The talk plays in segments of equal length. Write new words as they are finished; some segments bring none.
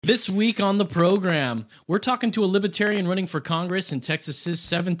This week on the program, we're talking to a libertarian running for Congress in Texas's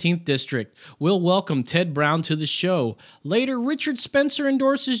 17th district. We'll welcome Ted Brown to the show. Later, Richard Spencer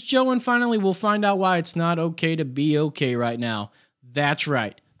endorses Joe, and finally, we'll find out why it's not okay to be okay right now. That's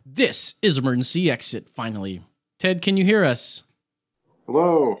right. This is Emergency Exit, finally. Ted, can you hear us?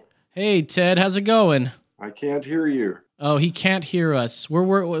 Hello. Hey, Ted, how's it going? I can't hear you. Oh, he can't hear us.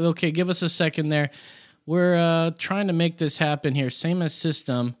 We're okay, give us a second there. We're trying to make this happen here. Same as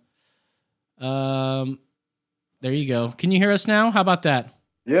system. There you go. Can you hear us now? How about that?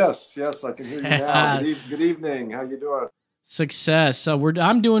 Yes, I can hear you now. Good evening. How you doing? Success.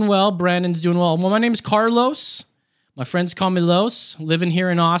 I'm doing well. Brandon's doing well. Well, my name's Carlos. My friends call me Los. Living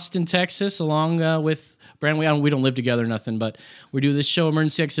here in Austin, Texas, along with Brandon. We don't live together, nothing, but we do this show,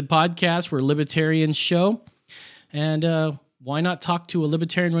 Emergency Exit Podcast. We're a libertarian show. And why not talk to a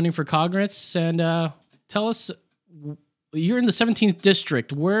libertarian running for Congress and tell us, you're in the 17th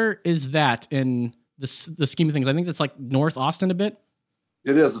district. Where is that in the scheme of things? I think that's like North Austin a bit.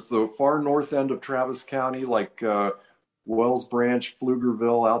 It is. It's the far north end of Travis County, like Wells Branch,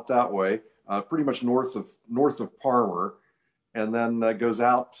 Pflugerville, out that way. Pretty much north of Parmer, and then goes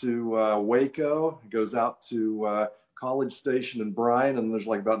out to Waco. Goes out to College Station and Bryan, and there's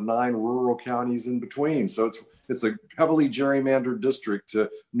like about 9 rural counties in between. So it's a heavily gerrymandered district to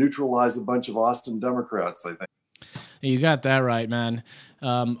neutralize a bunch of Austin Democrats, I think. You got that right, man.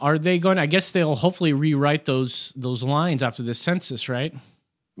 Are they going? I guess they'll hopefully rewrite those lines after the census, right?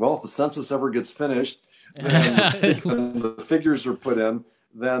 Well, if the census ever gets finished, and the figures are put in,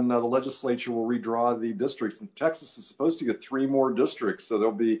 then the legislature will redraw the districts. And Texas is supposed to get 3 more districts, so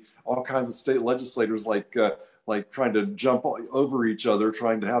there'll be all kinds of state legislators like trying to jump over each other,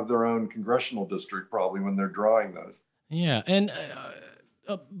 trying to have their own congressional district probably when they're drawing those. Yeah, and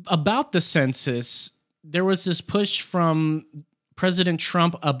about the census, there was this push from President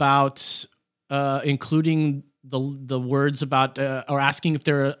Trump about including the words about or asking if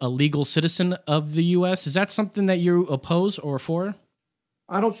they're a legal citizen of the U.S. Is that something that you oppose or for?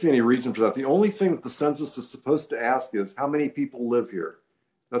 I don't see any reason for that. The only thing that the census is supposed to ask is how many people live here.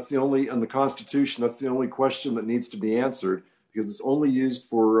 That's the only, in the Constitution, that's the only question that needs to be answered, because it's only used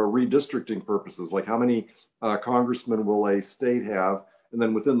for redistricting purposes, like how many congressmen will a state have, and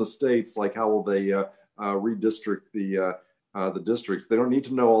then within the states, like how will they redistrict the districts. They don't need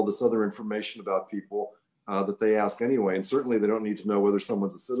to know all this other information about people that they ask anyway, and certainly they don't need to know whether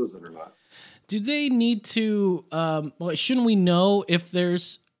someone's a citizen or not. Do they need to? Shouldn't we know if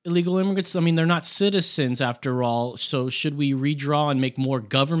there's illegal immigrants? I mean, they're not citizens after all. So should we redraw and make more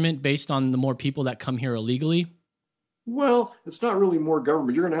government based on the more people that come here illegally? Well, it's not really more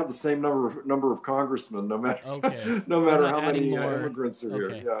government. You're going to have the same number of congressmen, no matter how many immigrants are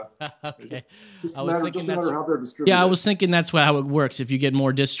here. Yeah. Okay. Just matter how they're distributed. Yeah, I was thinking that's how it works. If you get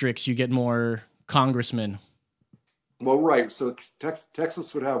more districts, you get more congressmen. Well, right. So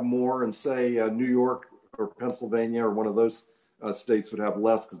Texas would have more, and say New York or Pennsylvania or one of those states would have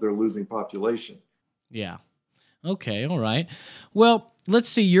less because they're losing population. Yeah. Okay. All right. Well, let's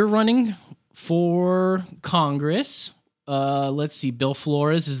see. You're running for Congress. Let's see. Bill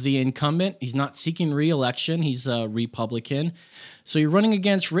Flores is the incumbent. He's not seeking re-election. He's a Republican. So you're running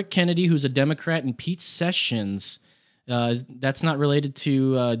against Rick Kennedy, who's a Democrat, and Pete Sessions. That's not related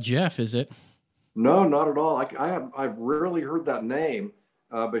to Jeff, is it? No, not at all. I've rarely heard that name,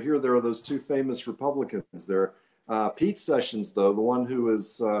 but here there are those 2 famous Republicans there. Pete Sessions, though, the one who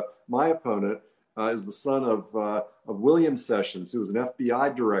is my opponent, is the son of William Sessions, who was an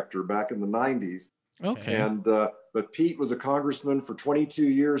FBI director back in the 90s. Okay. And but Pete was a congressman for 22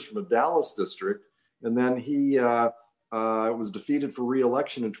 years from the Dallas district, and then he was defeated for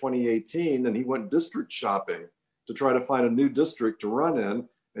re-election in 2018, and he went district shopping to try to find a new district to run in.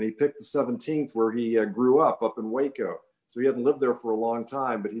 And he picked the 17th, where he grew up in Waco. So he hadn't lived there for a long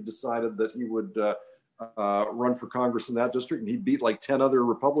time, but he decided that he would run for Congress in that district. And he beat like 10 other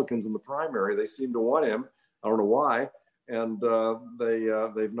Republicans in the primary. They seemed to want him. I don't know why. And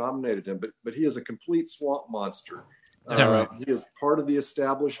they've nominated him. But he is a complete swamp monster. Is that right? He is part of the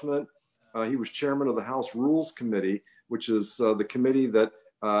establishment. He was chairman of the House Rules Committee, which is the committee that,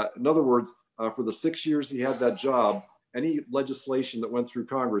 in other words, for the 6 years he had that job, any legislation that went through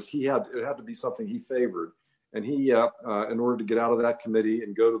Congress, it had to be something he favored. And he, in order to get out of that committee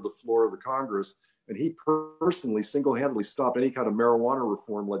and go to the floor of the Congress, and he personally single-handedly stopped any kind of marijuana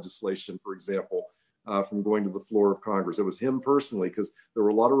reform legislation, for example, from going to the floor of Congress. It was him personally, because there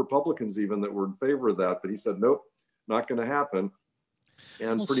were a lot of Republicans even that were in favor of that, but he said, nope, not going to happen.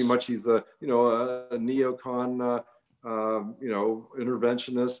 And pretty much he's a neocon,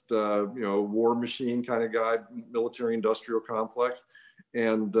 interventionist, war machine kind of guy, military industrial complex.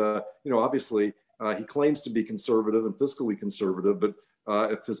 And, obviously he claims to be conservative and fiscally conservative, but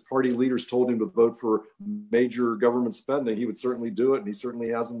if his party leaders told him to vote for major government spending, he would certainly do it, and he certainly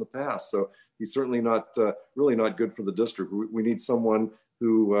has in the past. So he's certainly not really not good for the district. We need someone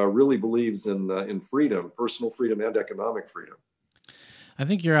who really believes in freedom, personal freedom, and economic freedom. I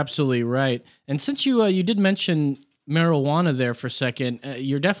think you're absolutely right. And since you did mention marijuana there for a second,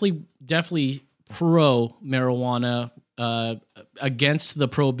 you're definitely pro marijuana. Against the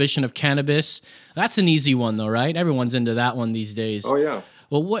prohibition of cannabis. That's an easy one though, right? Everyone's into that one these days. Oh yeah.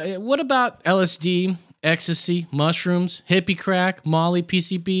 Well, what about LSD, ecstasy, mushrooms, hippie crack, Molly,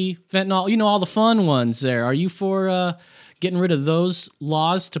 PCP, fentanyl? All the fun ones there. Are you for getting rid of those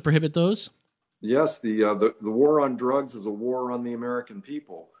laws to prohibit those? Yes, the war on drugs is a war on the American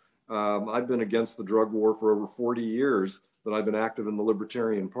people. I've been against the drug war for over 40 years that I've been active in the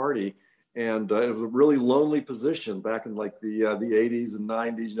Libertarian Party. And it was a really lonely position back in like the 80s and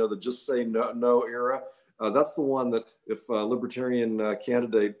 90s, the just say no era. That's the one that if a libertarian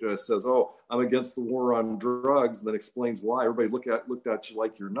candidate says, "Oh, I'm against the war on drugs," and then explains why, everybody looked at you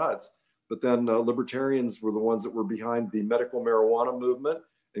like you're nuts. But then libertarians were the ones that were behind the medical marijuana movement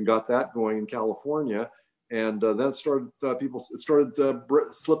and got that going in California. And then it started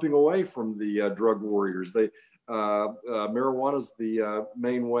slipping away from the drug warriors. Marijuana is the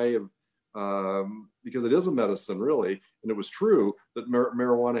main way of because it is a medicine, really. And it was true that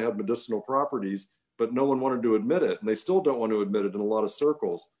marijuana had medicinal properties, but no one wanted to admit it. And they still don't want to admit it in a lot of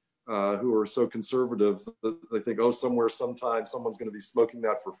circles who are so conservative that they think, oh, somewhere, sometime, someone's going to be smoking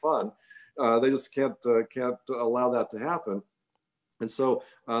that for fun. They just can't allow that to happen. And so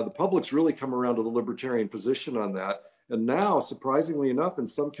the public's really come around to the libertarian position on that. And now, surprisingly enough, in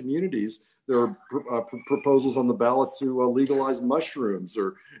some communities, there are proposals on the ballot to legalize mushrooms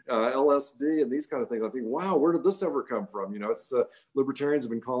or LSD and these kind of things. I think, wow, where did this ever come from? It's libertarians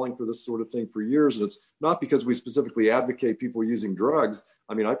have been calling for this sort of thing for years, and it's not because we specifically advocate people using drugs.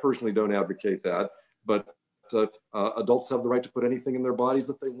 I mean, I personally don't advocate that, but adults have the right to put anything in their bodies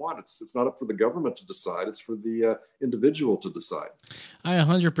that they want. It's not up for the government to decide. It's for the individual to decide. I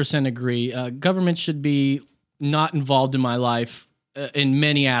 100% agree. Government should be not involved in my life. In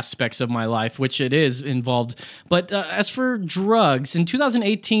many aspects of my life, which it is involved. But as for drugs, in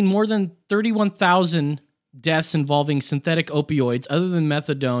 2018, more than 31,000 deaths involving synthetic opioids other than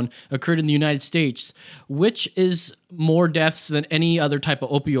methadone occurred in the United States, which is more deaths than any other type of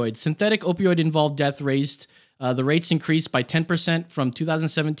opioid. Synthetic opioid-involved death raised the rates increased by 10% from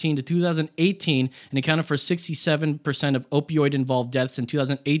 2017 to 2018 and accounted for 67% of opioid-involved deaths in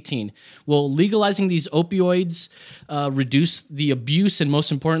 2018. Will legalizing these opioids reduce the abuse and,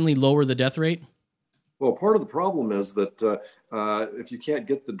 most importantly, lower the death rate? Well, part of the problem is that if you can't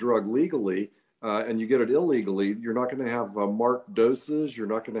get the drug legally and you get it illegally, you're not going to have marked doses. You're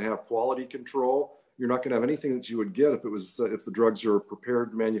not going to have quality control. You're not going to have anything that you would get if the drugs are prepared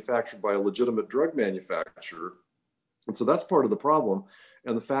and manufactured by a legitimate drug manufacturer. And so that's part of the problem.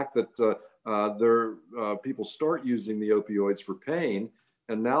 And the fact that people start using the opioids for pain,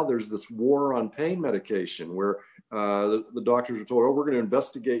 and now there's this war on pain medication where the doctors are told, oh, we're going to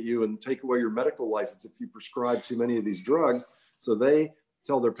investigate you and take away your medical license if you prescribe too many of these drugs. So they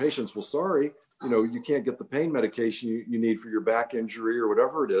tell their patients, well, sorry, you can't get the pain medication you need for your back injury or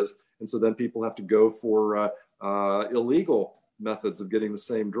whatever it is. And so then people have to go for illegal methods of getting the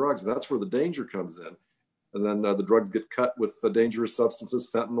same drugs. And that's where the danger comes in. And then the drugs get cut with dangerous substances,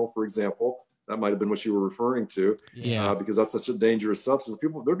 fentanyl, for example. That might have been what you were referring to, because that's such a dangerous substance.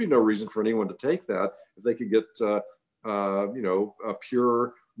 There'd be no reason for anyone to take that if they could get, a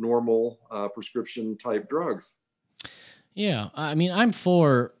pure, normal prescription type drugs. Yeah, I mean, I'm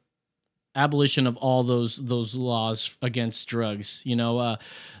for abolition of all those laws against drugs. The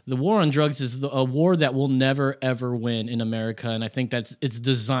war on drugs is a war that we'll never ever win in America, and I think it's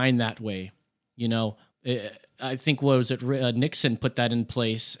designed that way. I think Nixon put that in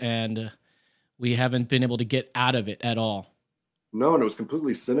place, and we haven't been able to get out of it at all. No, and it was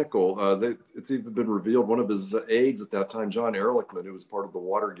completely cynical. It's even been revealed one of his aides at that time, John Ehrlichman, who was part of the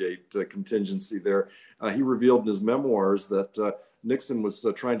Watergate contingency there, he revealed in his memoirs that Nixon was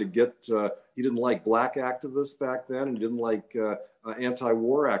trying to get, he didn't like black activists back then, and he didn't like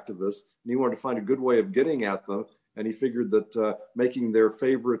anti-war activists, and he wanted to find a good way of getting at them. And he figured that making their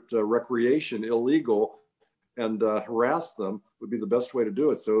favorite recreation illegal and harass them would be the best way to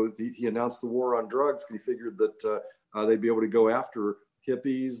do it. So he announced the war on drugs. He figured that they'd be able to go after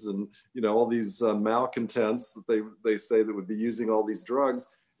hippies and all these malcontents that they say that would be using all these drugs,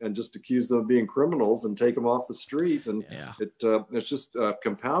 and just accuse them of being criminals and take them off the street. And it's just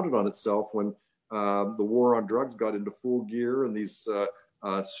compounded on itself when the war on drugs got into full gear, and these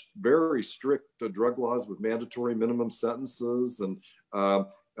very strict drug laws with mandatory minimum sentences, and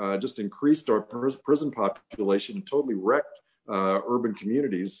just increased our prison population and totally wrecked urban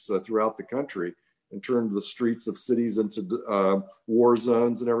communities throughout the country and turned the streets of cities into war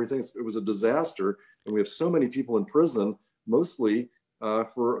zones and everything. It was a disaster. And we have so many people in prison, mostly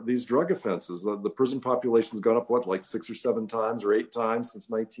for these drug offenses. The prison population has gone up, like 6 or 7 times or 8 times since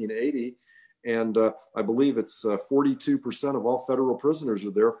 1980. And I believe it's 42% of all federal prisoners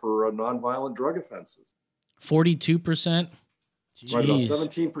are there for nonviolent drug offenses. 42%? Right, about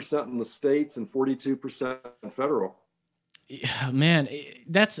 17% in the states and 42% in federal. Yeah, man,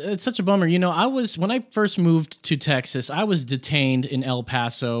 it's such a bummer. You know, when I first moved to Texas, I was detained in El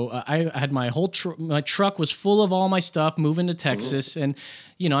Paso. I had my whole my truck was full of all my stuff moving to Texas. And,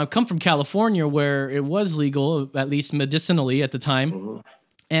 you know, I come from California where it was legal, at least medicinally at the time.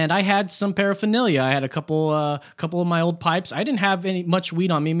 And I had some paraphernalia. I had a couple of my old pipes. I didn't have much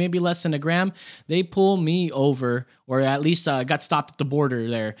weed on me, maybe less than a gram. They pull me over, or at least got stopped at the border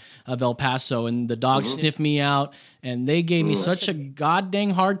there of El Paso, and the dogs sniffed me out, and they gave me such a goddamn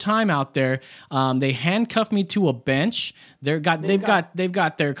hard time out there. They handcuffed me to a bench. They've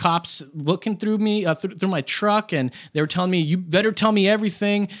got their cops looking through me through my truck, and they were telling me, "You better tell me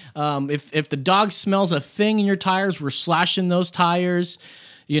everything. If the dog smells a thing in your tires, we're slashing those tires."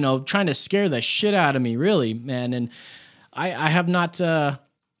 You know, trying to scare the shit out of me, really, man. And I have not. And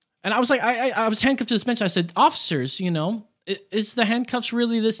I was like, I was handcuffed to this bench. I said, "Officers, you know, is the handcuffs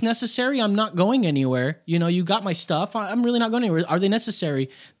really this necessary? I'm not going anywhere. You know, you got my stuff. I'm really not going anywhere. Are they necessary?"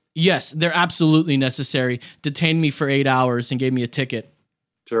 Yes, they're absolutely necessary. Detained me for 8 hours and gave me a ticket.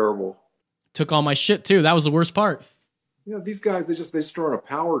 Terrible. Took all my shit too. That was the worst part. You know, these guys, they just on a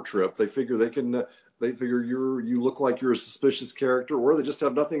power trip. They figure they can. They figure you look like you're a suspicious character, or they just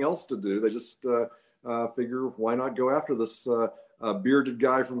have nothing else to do. They just figure, why not go after this bearded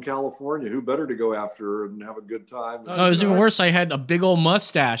guy from California? Who better to go after and have a good time? Oh, it was even worse. I had a big old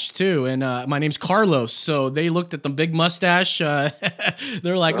mustache too, and my name's Carlos. So they looked at the big mustache.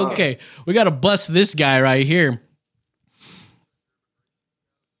 They're like, "Okay, we got to bust this guy right here."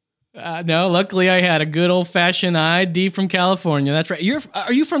 No, luckily I had a good old fashioned ID from California. That's right.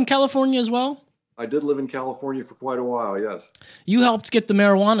 Are you from California as well? I did live in California for quite a while, yes. You helped get the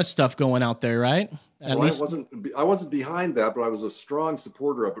marijuana stuff going out there, right? I wasn't behind that, but I was a strong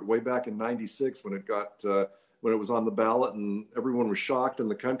supporter of it way back in '96 when it was on the ballot, and everyone was shocked in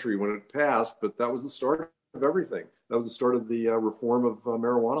the country when it passed. But that was the start of everything. That was the start of the reform of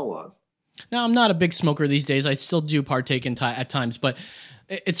marijuana laws. Now, I'm not a big smoker these days. I still do partake at times, but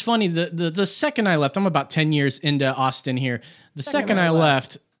it's funny. The second I left, I'm about 10 years into Austin here. The second I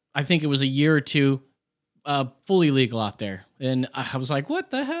left, I think it was a year or two, fully legal out there. And I was like, what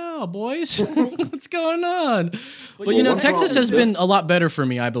the hell, boys? What's going on? But, you know, Texas has been a lot better for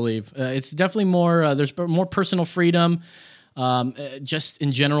me, I believe. It's definitely more, there's more personal freedom, just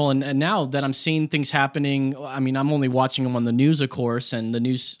in general. And now that I'm seeing things happening, I mean, I'm only watching them on the news, of course, and the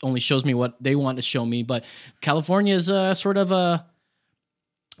news only shows me what they want to show me. But California is sort of a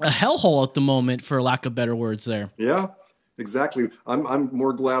hellhole at the moment, for lack of better words there. Yeah. Exactly. I'm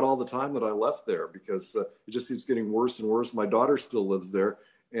more glad all the time that I left there, because it just keeps getting worse and worse. My daughter still lives there,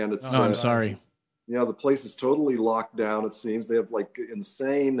 and it's. Oh, I'm sorry. Yeah, the place is totally locked down. It seems they have like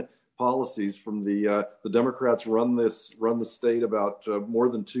insane policies from the Democrats run the state about more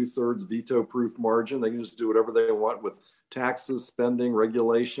than 2/3 veto-proof margin. They can just do whatever they want with taxes, spending,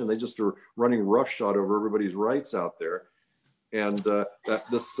 regulation. They just are running roughshod over everybody's rights out there. And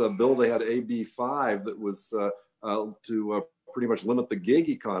this bill they had, AB 5, that was. To pretty much limit the gig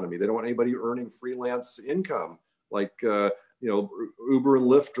economy. They don't want anybody earning freelance income, like Uber and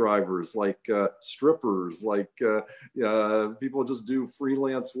Lyft drivers, like strippers, like people just do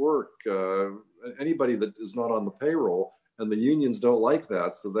freelance work. Anybody that is not on the payroll, and the unions don't like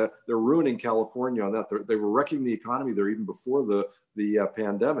that, so that they're ruining California on that. They were wrecking the economy there even before the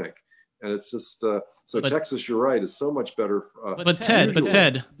pandemic. And it's just Texas, you're right, is so much better. But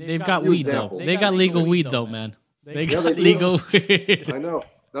Ted, they've got weed though. They got legal weed though, man. They got legal weed. I know.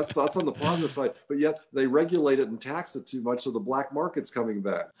 That's on the positive side. But yet they regulate it and tax it too much, so the black market's coming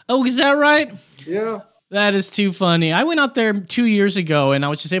back. Oh, is that right? Yeah. That is too funny. I went out there 2 years ago, and I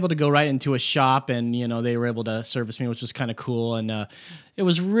was just able to go right into a shop, and they were able to service me, which was kind of cool. And it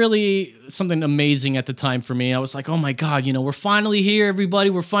was really something amazing at the time for me. I was like, oh my God, we're finally here, everybody.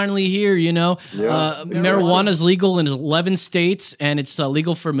 We're finally here, Yeah, marijuana is legal in 11 states, and it's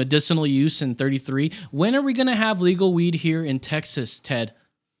legal for medicinal use in 33. When are we going to have legal weed here in Texas, Ted?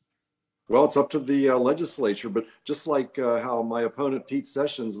 Well, it's up to the legislature, but just like how my opponent Pete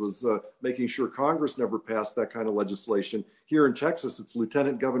Sessions was making sure Congress never passed that kind of legislation, here in Texas, it's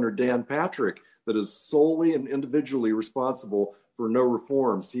Lieutenant Governor Dan Patrick that is solely and individually responsible for no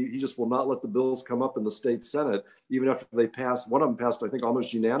reforms. He just will not let the bills come up in the state Senate, even after they pass. One of them passed, I think,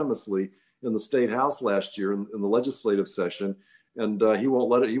 almost unanimously in the state House last year in the legislative session, and he won't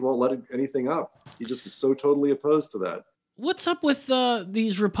let it. He won't let anything up. He just is so totally opposed to that. What's up with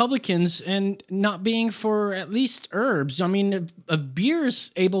these Republicans and not being for at least herbs? I mean, if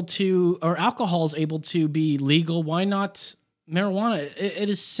beer's able to, or alcohol's able to be legal, why not marijuana? It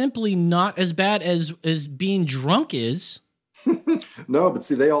is simply not as bad as being drunk is. No, but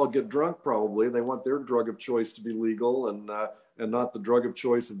see, they all get drunk probably. They want their drug of choice to be legal and not the drug of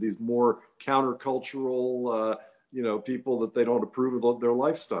choice of these more countercultural, people that they don't approve of their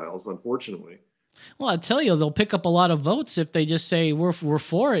lifestyles, unfortunately. Well, I tell you, they'll pick up a lot of votes if they just say we're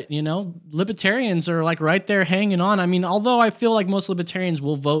for it. Libertarians are like right there hanging on. I mean, although I feel like most libertarians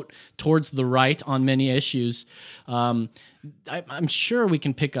will vote towards the right on many issues, I'm sure we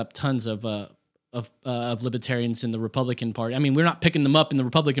can pick up tons of libertarians in the Republican Party. I mean, we're not picking them up in the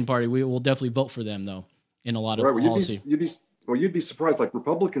Republican Party. We will definitely vote for them though in a lot of policy. You'd be surprised. Like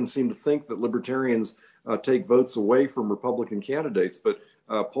Republicans seem to think that libertarians take votes away from Republican candidates, but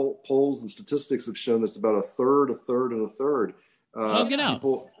polls and statistics have shown it's about a third, and a third. Get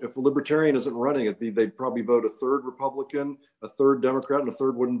out. If a libertarian isn't running, they'd probably vote a third Republican, a third Democrat, and a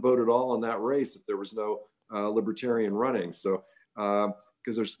third wouldn't vote at all in that race if there was no libertarian running. So,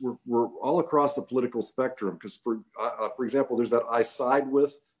 because we're all across the political spectrum. Because for example, there's that I side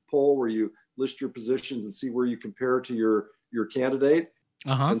with poll where you list your positions and see where you compare to your candidate.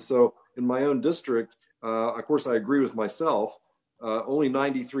 And so in my own district, of course, I agree with myself. Only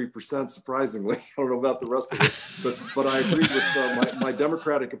 93%, surprisingly. I don't know about the rest of it, but I agree with my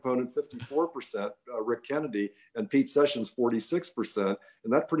Democratic opponent, 54%, Rick Kennedy, and Pete Sessions, 46%.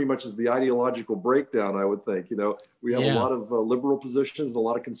 And that pretty much is the ideological breakdown, I would think. We have a lot of liberal positions and a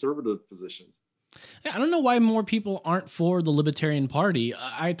lot of conservative positions. I don't know why more people aren't for the Libertarian Party.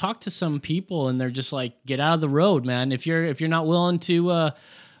 I talked to some people and they're just like, get out of the road, man. If you're not willing to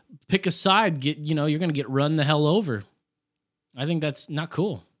pick a side, you're going to get run the hell over. I think that's not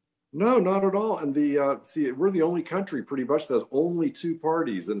cool. No, not at all. And we're the only country pretty much that has only two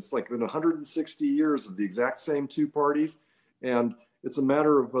parties. And it's like been 160 years of the exact same two parties. And it's a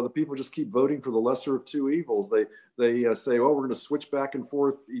matter of the people just keep voting for the lesser of two evils. They say, oh, we're going to switch back and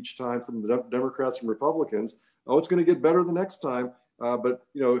forth each time from the Democrats and Republicans. Oh, it's going to get better the next time. But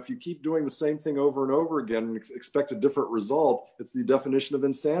if you keep doing the same thing over and over again and expect a different result, it's the definition of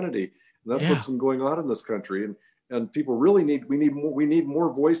insanity. And that's what's been going on in this country. And people really we need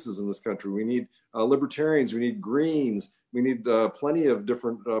more voices in this country. We need libertarians, we need Greens, we need plenty of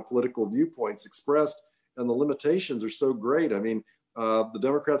different political viewpoints expressed. And the limitations are so great. I mean, the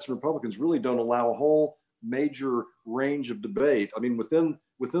Democrats and Republicans really don't allow a whole major range of debate. I mean, within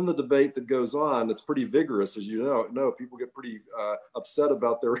the debate that goes on, it's pretty vigorous, as you know. People get pretty upset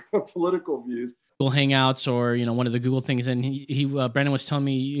about their political views. Google Hangouts or one of the Google things, and he Brandon was telling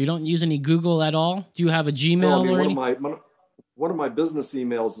me you don't use any Google at all. Do you have a Gmail? Well, I mean, one of my business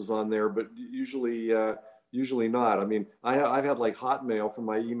emails is on there, but usually not. I mean, I've had like Hotmail for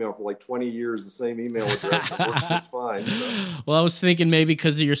my email for like 20 years, the same email address. It works just fine. So. Well, I was thinking maybe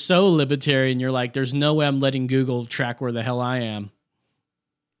because you're so libertarian, you're like, there's no way I'm letting Google track where the hell I am.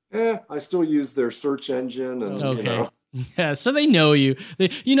 I still use their search engine. And, okay. Yeah, so they know you.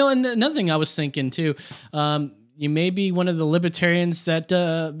 And another thing I was thinking too, you may be one of the libertarians that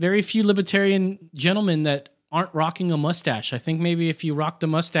very few libertarian gentlemen that aren't rocking a mustache. I think maybe if you rocked a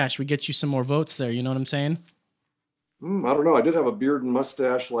mustache, we get you some more votes there. You know what I'm saying? I don't know. I did have a beard and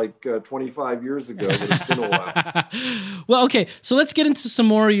mustache like 25 years ago, but it's been a while. Well, okay. So let's get into some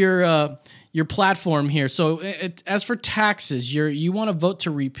more of your platform here. So as for taxes, you want to vote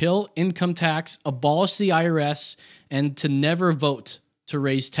to repeal income tax, abolish the IRS, and to never vote to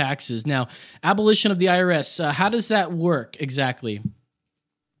raise taxes. Now, abolition of the IRS, how does that work exactly?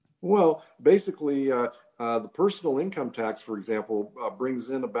 Well, basically, the personal income tax, for example,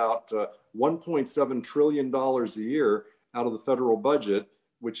 brings in about $1.7 trillion a year out of the federal budget,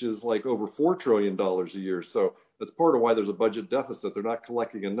 which is like over $4 trillion a year. So that's part of why there's a budget deficit. They're not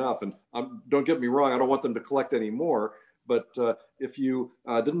collecting enough. And don't get me wrong, I don't want them to collect any more. But if you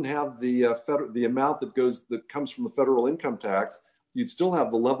didn't have the amount that comes from the federal income tax, you'd still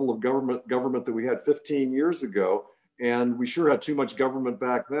have the level of government that we had 15 years ago. And we sure had too much government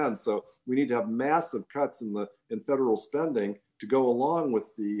back then. So we need to have massive cuts in federal spending to go along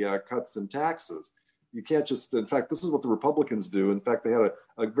with the cuts in taxes. You can't just, in fact, this is what the Republicans do. In fact, they had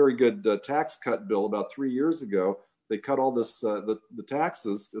a very good tax cut bill about 3 years ago. They cut all the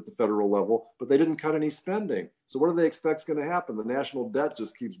taxes at the federal level, but they didn't cut any spending. So what do they expect is going to happen? The national debt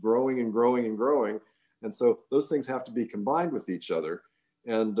just keeps growing and growing and growing. And so those things have to be combined with each other.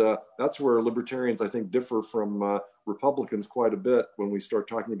 And that's where libertarians, I think, differ from Republicans quite a bit when we start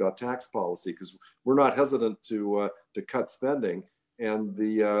talking about tax policy, because we're not hesitant to cut spending. And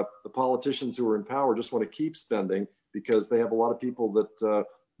the politicians who are in power just want to keep spending because they have a lot of people that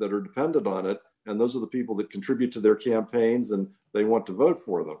are dependent on it. And those are the people that contribute to their campaigns and they want to vote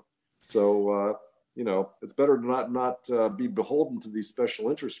for them. So, it's better to not be beholden to these special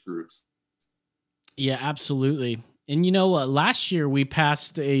interest groups. Yeah, absolutely. And last year we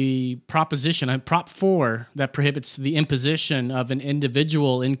passed a proposition, Prop 4, that prohibits the imposition of an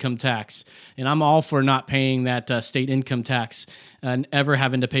individual income tax. And I'm all for not paying that state income tax and ever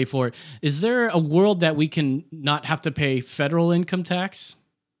having to pay for it. Is there a world that we can not have to pay federal income tax?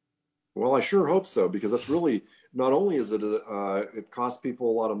 Well, I sure hope so, because that's really, not only is it, it costs people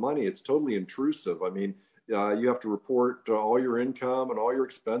a lot of money, it's totally intrusive. I mean, you have to report all your income and all your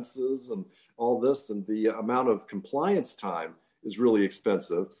expenses and all this, and the amount of compliance time is really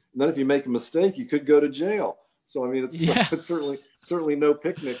expensive. And then if you make a mistake, you could go to jail. So, I mean, it's certainly no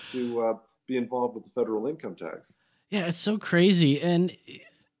picnic to be involved with the federal income tax. Yeah, it's so crazy. And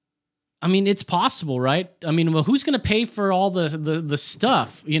I mean, it's possible, right? I mean, well, who's going to pay for all the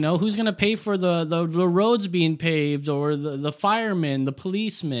stuff? Who's going to pay for the roads being paved, or the firemen, the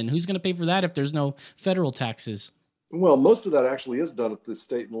policemen? Who's going to pay for that if there's no federal taxes? Well, most of that actually is done at the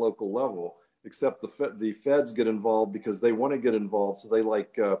state and local level, except the feds get involved because they want to get involved. So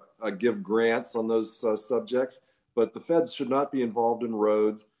they give grants on those subjects. But the feds should not be involved in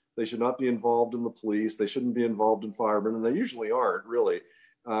roads. They should not be involved in the police. They shouldn't be involved in firemen, and they usually aren't really.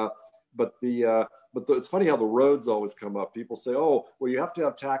 But it's funny how the roads always come up. People say, "Oh, well, you have to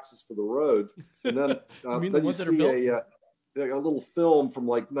have taxes for the roads," and then then you see a little film from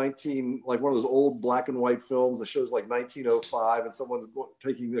like one of those old black and white films that shows like 1905, and someone's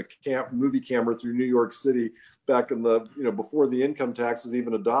taking a movie camera through New York City back in the before the income tax was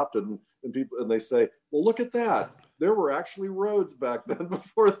even adopted, and they say, "Well, look at that. There were actually roads back then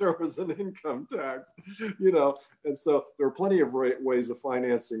before there was an income tax," and so there are plenty of ways of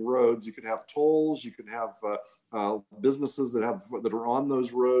financing roads. You could have tolls, you could have businesses that are on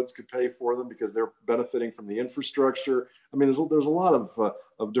those roads could pay for them because they're benefiting from the infrastructure. I mean, there's a lot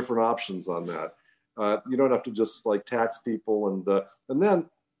of different options on that. You don't have to just like tax people, and then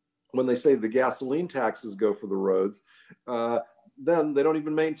when they say the gasoline taxes go for the roads, then they don't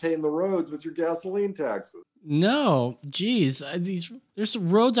even maintain the roads with your gasoline taxes. No, geez, there's some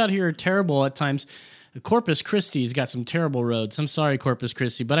roads out here are terrible at times. Corpus Christi's got some terrible roads. I'm sorry, Corpus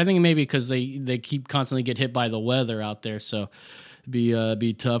Christi, but I think maybe because they keep constantly get hit by the weather out there, so it'd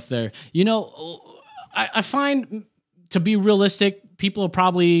be tough there. I find, to be realistic, people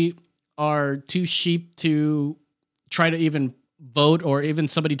probably are too sheep to try to even vote, or even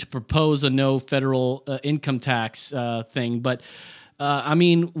somebody to propose a no federal income tax thing, but. I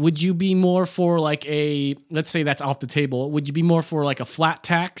mean, would you be more for like let's say that's off the table, would you be more for like a flat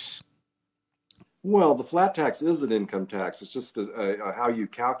tax? Well, the flat tax is an income tax. It's just how you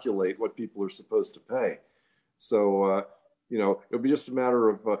calculate what people are supposed to pay. So, it'll be just a matter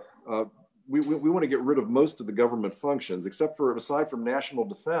of, we want to get rid of most of the government functions, aside from national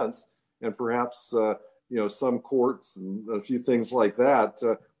defense and perhaps, some courts and a few things like that.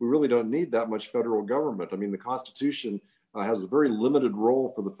 We really don't need that much federal government. I mean, the Constitution has a very limited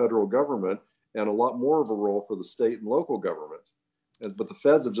role for the federal government and a lot more of a role for the state and local governments. But the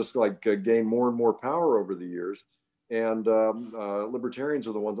feds have just gained more and more power over the years. And libertarians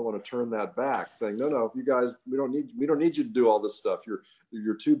are the ones that want to turn that back, saying, no, you guys, we don't need you to do all this stuff.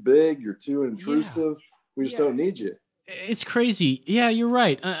 You're too big. You're too intrusive. Yeah. We just don't need you. It's crazy. Yeah, you're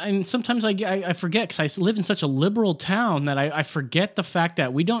right. And sometimes I forget, because I live in such a liberal town, that I forget the fact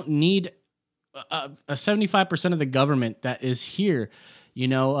that we don't need a 75% of the government that is here.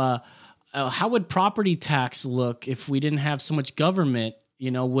 How would property tax look if we didn't have so much government?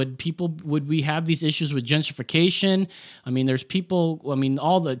 Would we have these issues with gentrification? I mean, there's people,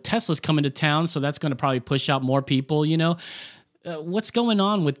 all the Teslas come into town, so that's going to probably push out more people, what's going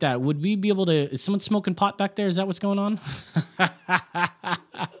on with that? Would we be able to, is someone smoking pot back there? Is that what's going on?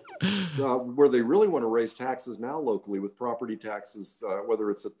 Where they really want to raise taxes now locally with property taxes, whether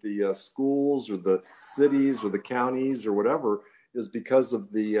it's at the schools or the cities or the counties or whatever, is because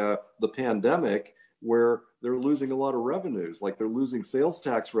of the pandemic, where they're losing a lot of revenues. Like they're losing sales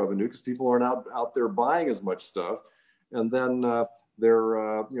tax revenue because people aren't out there buying as much stuff. And then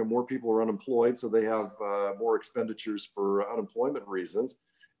more people are unemployed, so they have more expenditures for unemployment reasons.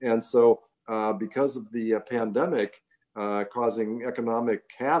 And so because of the pandemic causing economic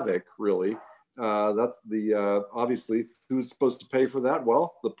havoc, really, that's the obviously who's supposed to pay for that?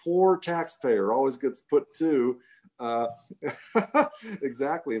 Well, the poor taxpayer always gets put to.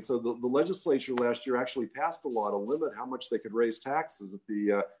 Exactly. And so the legislature last year actually passed a law to limit how much they could raise taxes at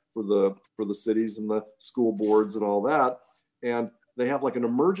for the cities and the school boards and all that. And they have like an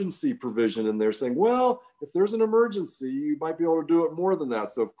emergency provision in there saying, well, if there's an emergency, you might be able to do it more than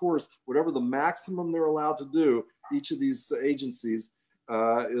that. So of course, whatever the maximum they're allowed to do, each of these agencies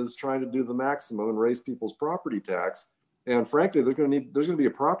is trying to do the maximum and raise people's property tax. And frankly, there's going to be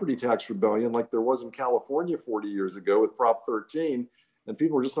a property tax rebellion like there was in California 40 years ago with Prop 13. And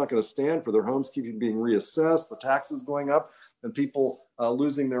people are just not going to stand for their homes keeping being reassessed, the taxes going up, and people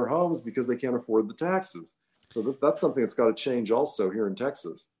losing their homes because they can't afford the taxes. So that's something that's got to change also here in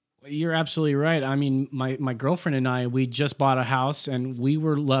Texas. You're absolutely right. I mean, my girlfriend and I, we just bought a house and we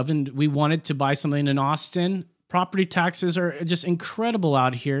wanted to buy something in Austin. Property taxes are just incredible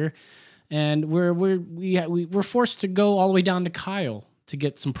out here. And we're forced to go all the way down to Kyle to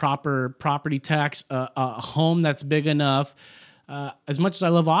get some proper property tax, a home that's big enough. As much as I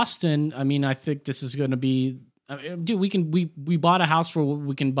love Austin, I mean, I think this is going to be, dude, we bought a house for what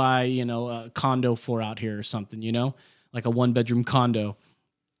we can buy, a condo for out here or something, like a 1-bedroom condo.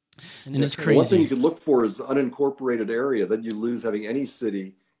 And it's crazy. One thing you could look for is unincorporated area. Then you lose having any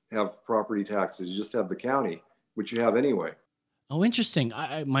city have property taxes. You just have the county, which you have anyway. Oh, interesting.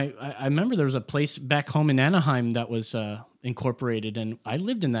 I remember there was a place back home in Anaheim that was incorporated, and I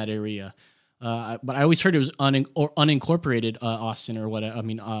lived in that area. But I always heard it was unincorporated Austin or what?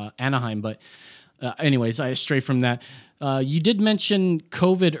 Anaheim. But anyways, I stray from that. You did mention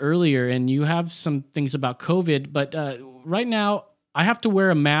COVID earlier, and you have some things about COVID. But right now, I have to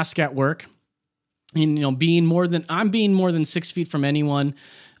wear a mask at work. And being more than 6 feet from anyone,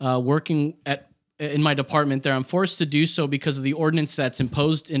 working in my department there, I'm forced to do so because of the ordinance that's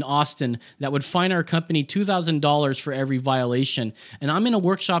imposed in Austin that would fine our company $2,000 for every violation. And I'm in a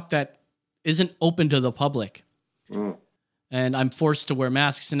workshop that isn't open to the public. And I'm forced to wear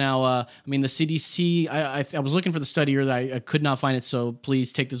masks. Now, the CDC, I was looking for the study here, I could not find it, so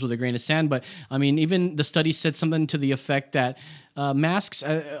please take this with a grain of sand. But, even the study said something to the effect that masks,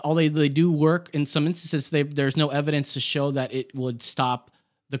 although they do work in some instances, there's no evidence to show that it would stop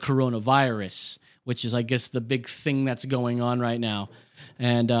the coronavirus, which is, I guess, the big thing that's going on right now.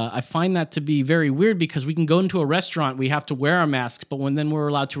 And I find that to be very weird because we can go into a restaurant, we have to wear our masks, but then we're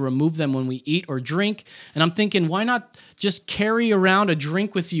allowed to remove them when we eat or drink. And I'm thinking, why not just carry around a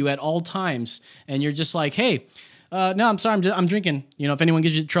drink with you at all times? And you're just like, hey, no, I'm sorry, I'm drinking. If anyone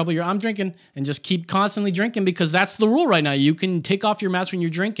gives you trouble, I'm drinking, and just keep constantly drinking because that's the rule right now. You can take off your mask when you're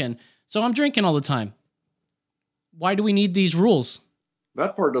drinking. So I'm drinking all the time. Why do we need these rules?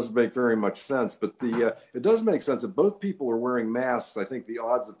 That part doesn't make very much sense, but it does make sense. If both people are wearing masks, I think the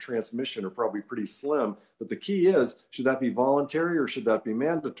odds of transmission are probably pretty slim. But the key is, should that be voluntary or should that be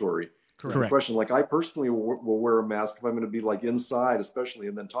mandatory? Correct. The question, like I personally will wear a mask if I'm going to be like inside, especially,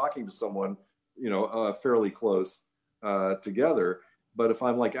 and then talking to someone, fairly close together. But if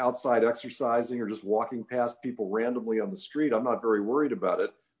I'm like outside exercising or just walking past people randomly on the street, I'm not very worried about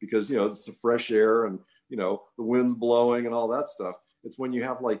it because, it's the fresh air and, the wind's blowing and all that stuff. It's when you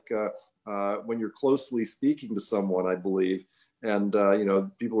have when you're closely speaking to someone, I believe, and,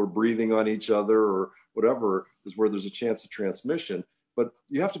 people are breathing on each other or whatever is where there's a chance of transmission. But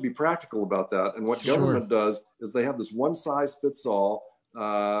you have to be practical about that. And what government does is they have this one size fits all.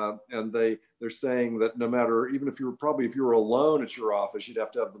 And they're saying that no matter, even if you were alone at your office, you'd have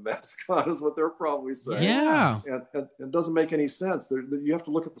to have the mask on is what they're probably saying. Yeah. And it doesn't make any sense. You have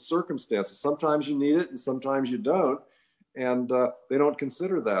to look at the circumstances. Sometimes you need it and sometimes you don't. And they don't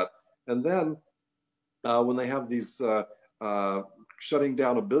consider that. And then when they have these shutting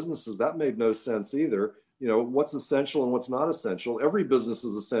down of businesses, that made no sense either. What's essential and what's not essential. Every business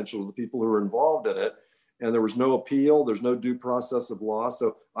is essential to the people who are involved in it. And there was no appeal. There's no due process of law.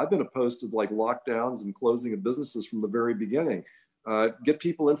 So I've been opposed to lockdowns and closing of businesses from the very beginning. Get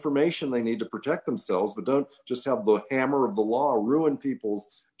people information they need to protect themselves, but don't just have the hammer of the law ruin people's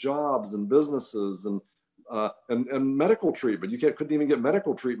jobs and businesses and medical treatment. You couldn't even get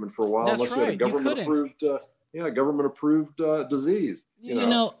medical treatment for a while unless you had a government approved disease.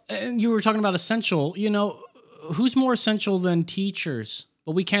 And you were talking about essential. Who's more essential than teachers?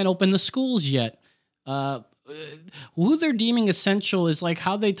 But we can't open the schools yet. Who they're deeming essential is like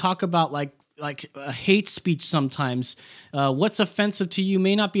how they talk about hate speech sometimes. What's offensive to you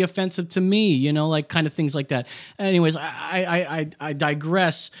may not be offensive to me, like kind of things like that. Anyways, I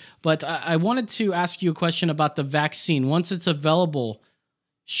digress, but I wanted to ask you a question about the vaccine. Once it's available,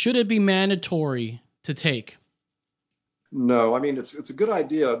 should it be mandatory to take? No, I mean, it's a good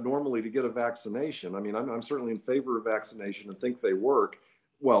idea normally to get a vaccination. I mean, I'm certainly in favor of vaccination and think they work.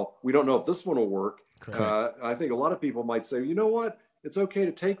 Well, we don't know if this one will work. I think a lot of people might say, you know what, it's okay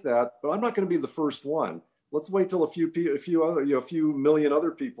to take that, but I'm not going to be the first one. Let's wait till a few million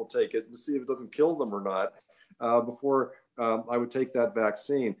other people take it and see if it doesn't kill them or not before I would take that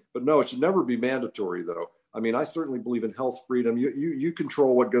vaccine. But no, it should never be mandatory, though. I mean, I certainly believe in health freedom. You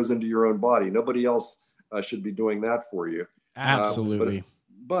control what goes into your own body. Nobody else should be doing that for you. Absolutely.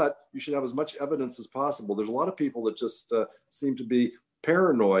 But you should have as much evidence as possible. There's a lot of people that just seem to be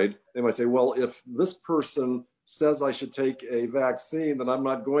paranoid. They might say, well, if this person says I should take a vaccine, then I'm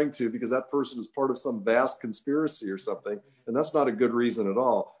not going to, because that person is part of some vast conspiracy or something. And that's not a good reason at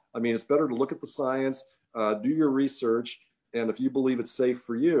all. I mean, it's better to look at the science, do your research. And if you believe it's safe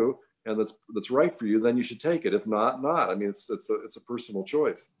for you and that's right for you, then you should take it. If not, not. I mean, it's a personal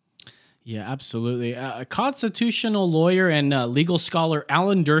choice. Yeah, absolutely. A constitutional lawyer and legal scholar,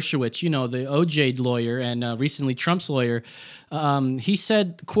 Alan Dershowitz, the OJ lawyer and recently Trump's lawyer, he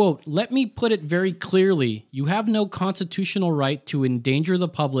said, quote, "Let me put it very clearly. You have no constitutional right to endanger the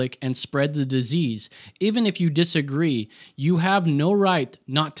public and spread the disease. Even if you disagree, you have no right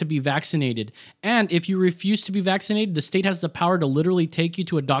not to be vaccinated. And if you refuse to be vaccinated, the state has the power to literally take you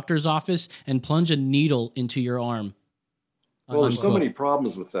to a doctor's office and plunge a needle into your arm." Well, there's so many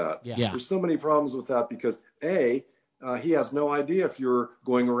problems with that. Yeah. There's so many problems with that because he has no idea if you're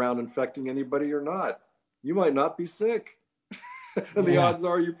going around infecting anybody or not. You might not be sick. And the odds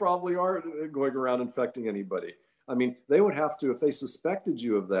are you probably aren't going around infecting anybody. I mean, they would have to, if they suspected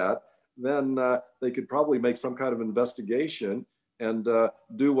you of that, then they could probably make some kind of investigation and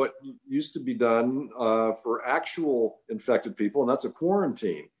do what used to be done for actual infected people, and that's a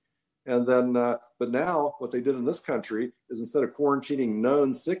quarantine. And then, but now what they did in this country is instead of quarantining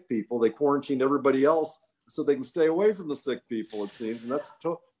known sick people, they quarantined everybody else so they can stay away from the sick people, it seems. And that's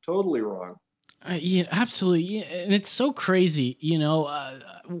totally wrong. Yeah, absolutely. Yeah, and it's so crazy,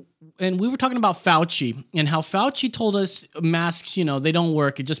 and we were talking about Fauci and how Fauci told us masks, they don't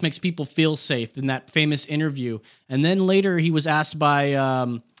work. It just makes people feel safe in that famous interview. And then later he was asked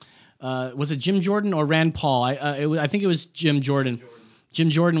by, was it Jim Jordan or Rand Paul? I think it was Jim Jordan. Jim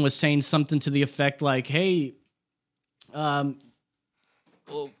Jordan was saying something to the effect like, hey,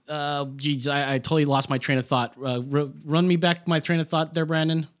 geez, I totally lost my train of thought. Run me back my train of thought there,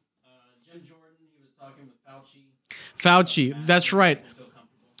 Brandon. Jim Jordan, he was talking with Fauci. Fauci, that's right.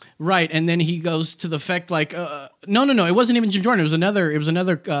 Right, and then he goes to the effect like, no, it wasn't even Jim Jordan. It was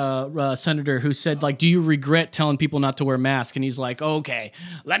another senator who said like, do you regret telling people not to wear masks? And he's like, okay,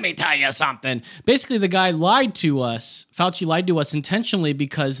 let me tell you something. Basically, the guy lied to us. Fauci lied to us intentionally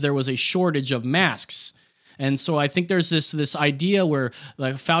because there was a shortage of masks. And so I think there's this idea where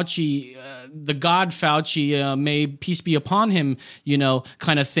like Fauci, the God Fauci, may peace be upon him,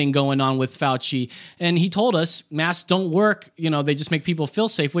 kind of thing going on with Fauci. And he told us masks don't work. They just make people feel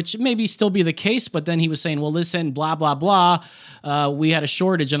safe, which maybe still be the case. But then he was saying, well, listen, blah, blah, blah. We had a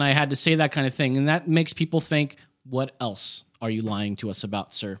shortage and I had to say that kind of thing. And that makes people think, what else are you lying to us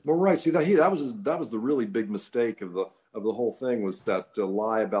about, sir? Well, right. See, that was the really big mistake of the whole thing, was that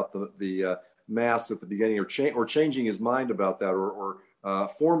lie about the masks at the beginning, or changing his mind about that, or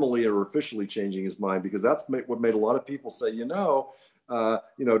formally or officially changing his mind, because that's what made a lot of people say, like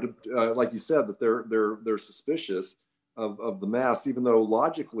you said, that they're suspicious of the masks, even though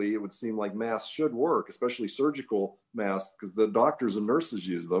logically it would seem like masks should work, especially surgical masks, because the doctors and nurses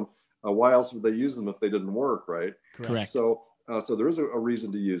use them. Why else would they use them if they didn't work, right? Correct. So there is a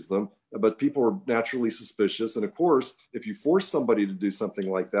reason to use them, but people are naturally suspicious. And of course, if you force somebody to do something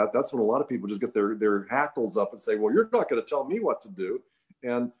like that, that's when a lot of people just get their hackles up and say, well, you're not going to tell me what to do.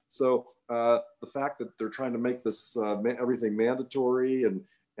 And so the fact that they're trying to make this everything mandatory and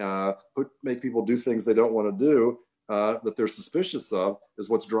make people do things they don't want to do, that they're suspicious of, is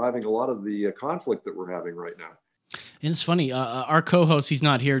what's driving a lot of the conflict that we're having right now. And it's funny, our co-host, he's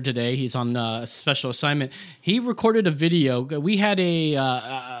not here today. He's on a special assignment. He recorded a video. We had a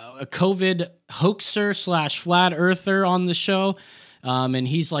COVID hoaxer / flat earther on the show. And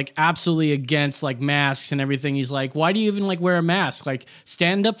he's like absolutely against like masks and everything. He's like, why do you even like wear a mask? Like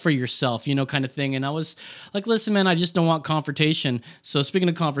stand up for yourself, you know, kind of thing. And I was like, listen, man, I just don't want confrontation. So speaking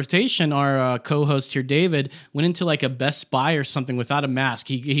of confrontation, our co-host here, David, went into like a Best Buy or something without a mask.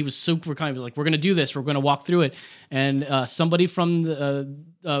 He was super kind of like, we're going to do this. We're going to walk through it. And somebody from the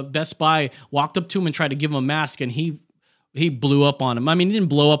Best Buy walked up to him and tried to give him a mask, and he blew up on him. I mean, he didn't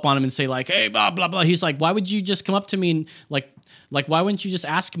blow up on him and say like, hey, blah, blah, blah. He's like, why would you just come up to me and like, why wouldn't you just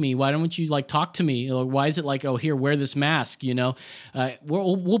ask me? Why don't you like talk to me? Or why is it like, oh, here, wear this mask, you know?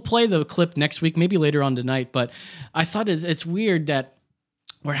 We'll play the clip next week, maybe later on tonight. But I thought it's weird that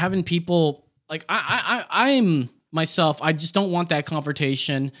we're having people like, I'm myself, I just don't want that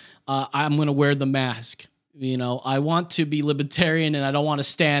confrontation. I'm going to wear the mask. You know, I want to be libertarian and I don't want to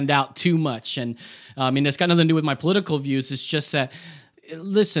stand out too much. And I mean, it's got nothing to do with my political views. It's just that,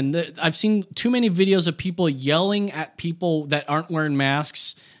 listen, I've seen too many videos of people yelling at people that aren't wearing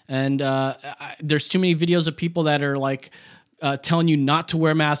masks. And there's too many videos of people that are like telling you not to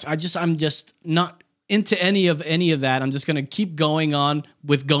wear masks. I'm just not into any of that. I'm just going to keep going on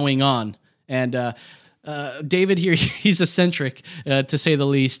with going on. And David here, he's eccentric, to say the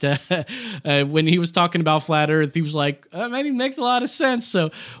least. When he was talking about flat Earth, he was like, man, he makes a lot of sense.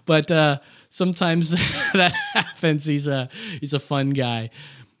 So, but sometimes that happens. He's a fun guy.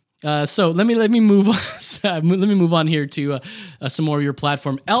 So let me move on. Let me move on here to some more of your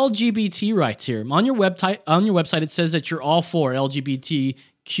platform. LGBT rights here on your website. It says that you're all for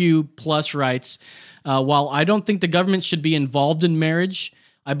LGBTQ plus rights. While I don't think the government should be involved in marriage,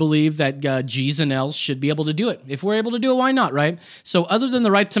 I believe that G's and L's should be able to do it. If we're able to do it, why not, right? So other than the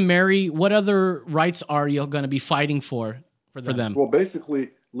right to marry, what other rights are you going to be fighting for them? Well,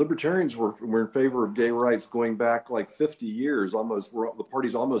 basically, libertarians were in favor of gay rights going back like 50 years, almost. The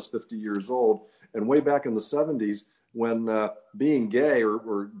party's almost 50 years old. And way back in the 70s, when being gay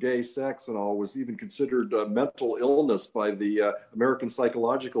or gay sex and all was even considered mental illness by the American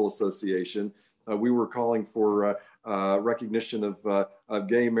Psychological Association, we were calling for recognition of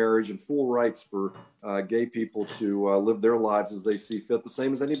gay marriage and full rights for gay people to live their lives as they see fit, the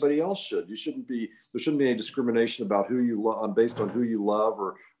same as anybody else should. There shouldn't be any discrimination about who you love based on who you love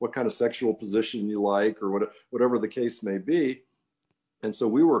or what kind of sexual position you like or whatever the case may be. And so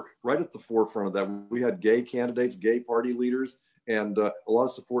we were right at the forefront of that. We had gay candidates, gay party leaders, and a lot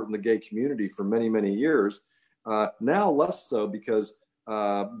of support in the gay community for many, many years. Now less so because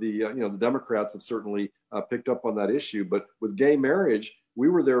the Democrats have certainly picked up on that issue. But with gay marriage, we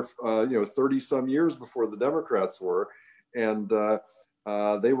were there 30 some years before the Democrats were, and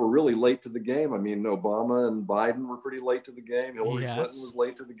they were really late to the game. I mean, Obama and Biden were pretty late to the game. Hillary Clinton was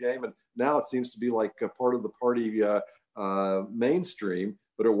late to the game, and now it seems to be like a part of the party mainstream,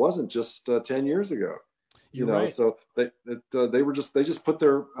 but it wasn't just 10 years ago. Right. So they just put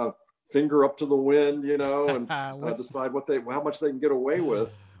their finger up to the wind, and decide how much they can get away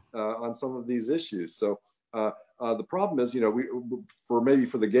with on some of these issues. So the problem is, for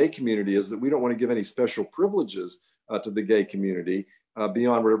the gay community, is that we don't want to give any special privileges to the gay community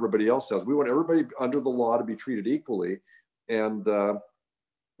beyond what everybody else has. We want everybody under the law to be treated equally, and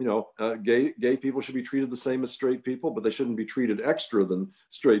gay people should be treated the same as straight people, but they shouldn't be treated extra than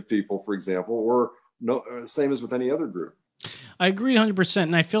straight people, for example, or same as with any other group. I agree 100%.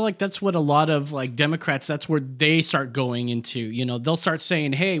 And I feel like that's what a lot of like Democrats, that's where they start going into, they'll start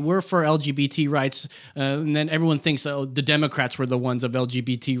saying, hey, we're for LGBT rights. And then everyone thinks, oh, the Democrats were the ones of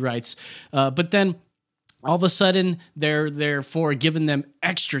LGBT rights. But then all of a sudden they're for giving them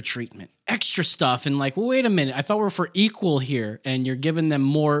extra treatment, extra stuff. And like, well, wait a minute, I thought we're for equal here and you're giving them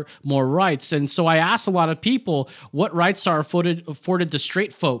more rights. And so I asked a lot of people, what rights are afforded to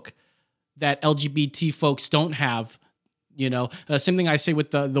straight folk that LGBT folks don't have? Same thing I say with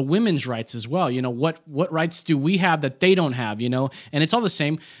the women's rights as well. What rights do we have that they don't have? And it's all the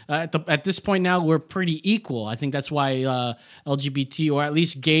same. At this point now, we're pretty equal. I think that's why LGBT or at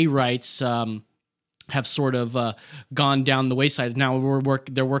least gay rights have sort of gone down the wayside. Now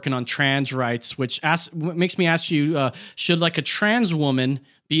they're working on trans rights, which makes me ask you: should like a trans woman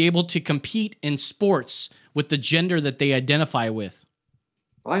be able to compete in sports with the gender that they identify with?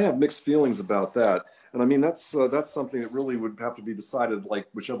 I have mixed feelings about that. And I mean, that's something that really would have to be decided, like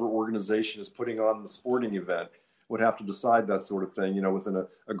whichever organization is putting on the sporting event would have to decide that sort of thing, with an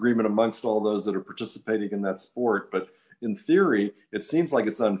agreement amongst all those that are participating in that sport. But in theory, it seems like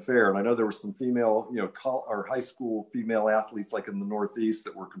it's unfair. And I know there were some female, or high school female athletes like in the Northeast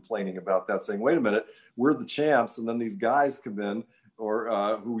that were complaining about that, saying, wait a minute, we're the champs. And then these guys come in,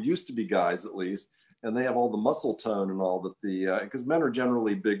 or who used to be guys at least, and they have all the muscle tone and all that because men are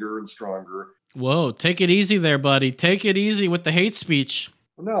generally bigger and stronger. Whoa, take it easy there, buddy. Take it easy with the hate speech.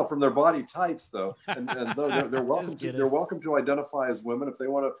 No, from their body types though, and they're welcome to identify as women if they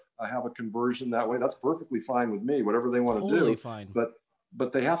want to have a conversion that way. That's perfectly fine with me. Whatever they want to totally do. Fine.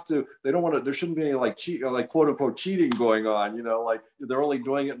 But they have to. They don't want to. There shouldn't be any like quote unquote cheating going on. Like they're only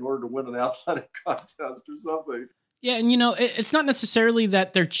doing it in order to win an athletic contest or something. Yeah, and it's not necessarily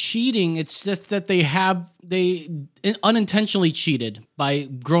that they're cheating. It's just that they unintentionally cheated by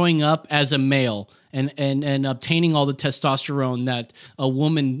growing up as a male and obtaining all the testosterone that a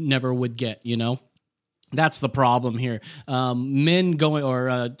woman never would get. That's the problem here. Men going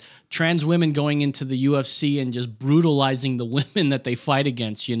or trans women going into the UFC and just brutalizing the women that they fight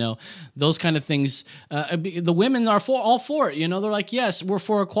against, those kind of things. The women are all for it. They're like, yes, we're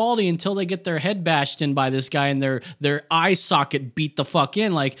for equality until they get their head bashed in by this guy and their eye socket beat the fuck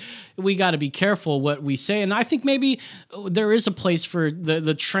in. Like, we got to be careful what we say. And I think maybe there is a place for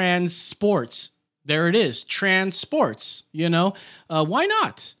the trans sports. There it is, trans sports, why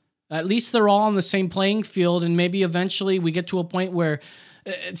not? At least they're all on the same playing field, and maybe eventually we get to a point where,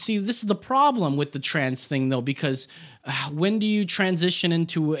 see, this is the problem with the trans thing, though, because when do you transition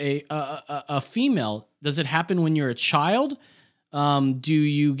into a female? Does it happen when you're a child? Do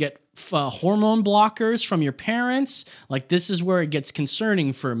you get hormone blockers from your parents? Like, this is where it gets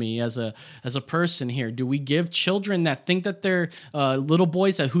concerning for me as a person here. Do we give children that think that they're little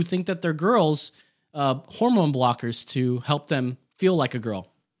boys who think that they're girls hormone blockers to help them feel like a girl?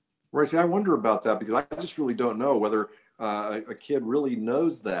 Right. See, I wonder about that because I just really don't know whether a kid really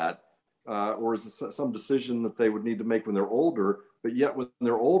knows that or is it some decision that they would need to make when they're older. But yet when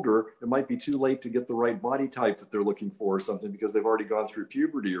they're older, it might be too late to get the right body type that they're looking for or something because they've already gone through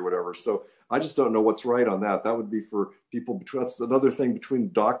puberty or whatever. So I just don't know what's right on that. That would be for people. That's another thing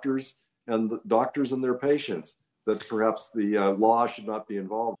between doctors and their patients, that perhaps the law should not be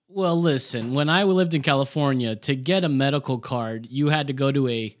involved. Well, listen, when I lived in California, to get a medical card, you had to go to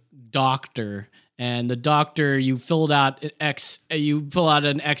a doctor, and the doctor, you fill out an X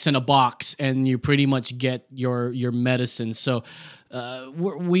in a box, and you pretty much get your medicine. So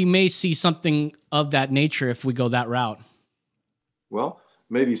we may see something of that nature if we go that route. Well,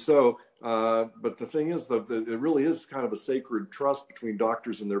 maybe so. But the thing is, it really is kind of a sacred trust between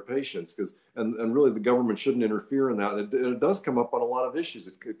doctors and their patients, and really the government shouldn't interfere in that. It does come up on a lot of issues.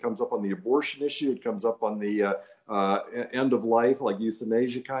 It comes up on the abortion issue. It comes up on the end of life, like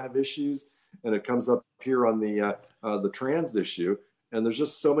euthanasia kind of issues, and it comes up here on the trans issue. And there's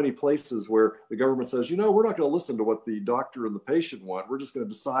just so many places where the government says, we're not going to listen to what the doctor and the patient want. We're just going to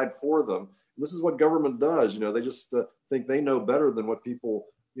decide for them. And this is what government does. They just think they know better than what people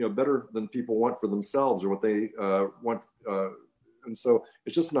better than people want for themselves or what they want. And so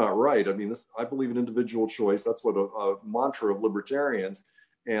it's just not right. I mean, I believe in individual choice. That's what a mantra of libertarians,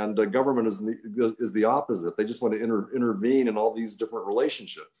 and government is the opposite. They just want to intervene in all these different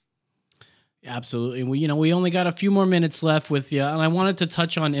relationships. Absolutely. We only got a few more minutes left with you, and I wanted to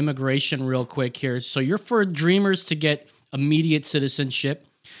touch on immigration real quick here. So you're for Dreamers to get immediate citizenship.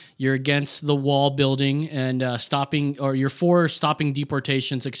 You're against the wall building and you're for stopping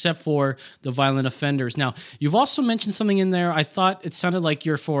deportations, except for the violent offenders. Now, you've also mentioned something in there. I thought it sounded like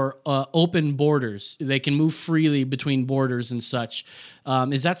you're for open borders. They can move freely between borders and such.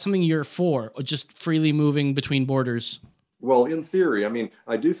 Is that something you're for, or just freely moving between borders? Well, in theory, I mean,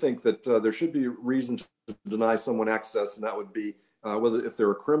 I do think that there should be reason to deny someone access, and that would be whether if they're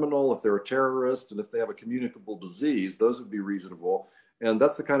a criminal, if they're a terrorist, and if they have a communicable disease, those would be reasonable. And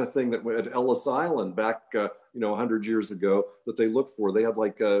that's the kind of thing that at Ellis Island back, 100 years ago, that they looked for. They had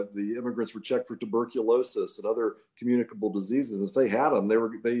the immigrants were checked for tuberculosis and other communicable diseases. If they had them,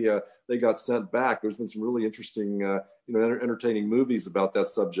 they got sent back. There's been some really interesting, entertaining movies about that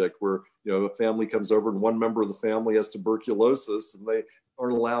subject where, a family comes over and one member of the family has tuberculosis and they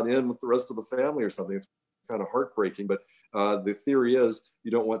aren't allowed in with the rest of the family or something. It's kind of heartbreaking. But the theory is you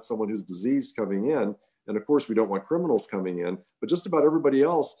don't want someone who's diseased coming in. And of course, we don't want criminals coming in, but just about everybody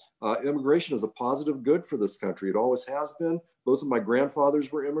else, immigration is a positive good for this country. It always has been. Both of my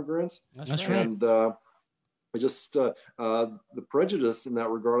grandfathers were immigrants. That's right. And the prejudice in that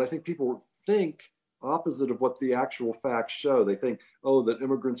regard, I think people think opposite of what the actual facts show. They think, that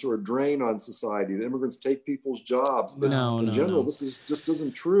immigrants are a drain on society, that immigrants take people's jobs. But in general, this just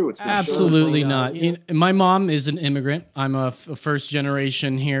isn't true. It's absolutely not. My mom is an immigrant. I'm a first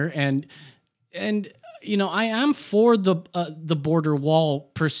generation here. And I am for the border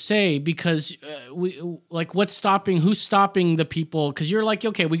wall per se, because who's stopping the people? Because you're like,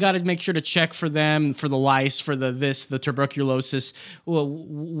 okay, we got to make sure to check for them, for the lice, for the tuberculosis. Well,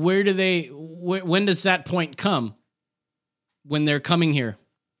 when does that point come? When they're coming here?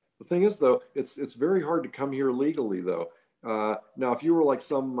 The thing is, though, it's very hard to come here legally, though. Now, if you were like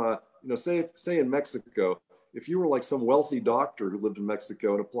some, say in Mexico, if you were like some wealthy doctor who lived in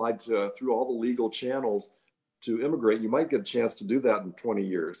Mexico and applied through all the legal channels to immigrate, you might get a chance to do that in 20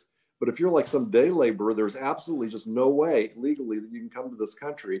 years. But if you're like some day laborer, there's absolutely just no way legally that you can come to this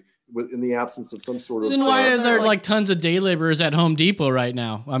country in the absence of some sort of. Then why are there like tons of day laborers at Home Depot right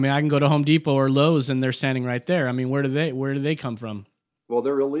now? I mean, I can go to Home Depot or Lowe's and they're standing right there. I mean, where do they come from? Well,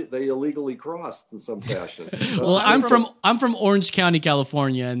 they illegally crossed in some fashion. Well, I'm from Orange County,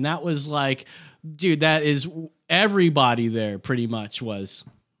 California, and that was like, dude, that is everybody there pretty much was.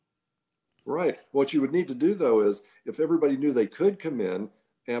 Right. What you would need to do, though, is if everybody knew they could come in,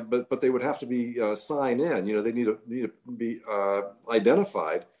 but they would have to be sign in. They need to be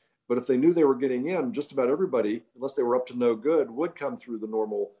identified. But if they knew they were getting in, just about everybody, unless they were up to no good, would come through the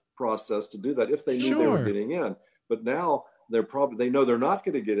normal process to do that if they knew they were getting in. But now they know they're not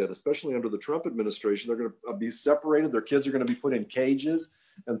going to get in, especially under the Trump administration. They're going to be separated. Their kids are going to be put in cages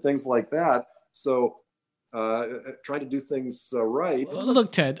and things like that. So trying to do things right.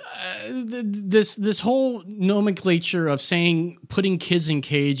 Look, Ted, this whole nomenclature of saying putting kids in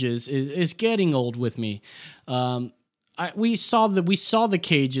cages is getting old with me. We saw the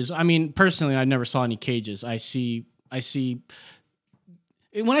cages. I mean, personally, I never saw any cages. I see.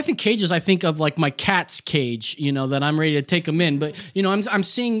 When I think cages, I think of like my cat's cage, that I'm ready to take them in. But I'm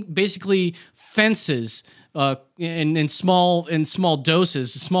seeing basically fences, in small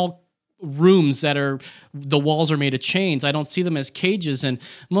doses, small rooms that the walls are made of chains. I don't see them as cages, and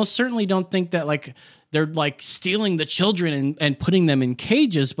most certainly don't think that like they're like stealing the children and putting them in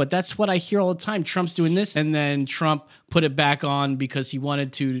cages. But that's what I hear all the time. Trump's doing this, and then Trump put it back on because he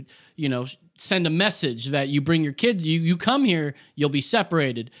wanted to, send a message that you bring your kids, you come here, you'll be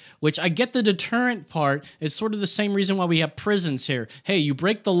separated, which I get the deterrent part. It's sort of the same reason why we have prisons here. Hey, you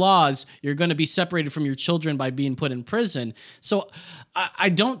break the laws, you're going to be separated from your children by being put in prison. So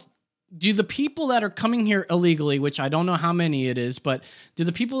do the people that are coming here illegally, which I don't know how many it is, but do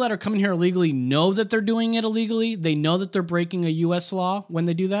the people that are coming here illegally know that they're doing it illegally? They know that they're breaking a U.S. law when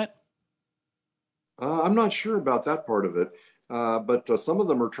they do that? I'm not sure about that part of it. But some of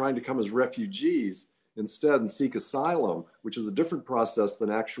them are trying to come as refugees instead and seek asylum, which is a different process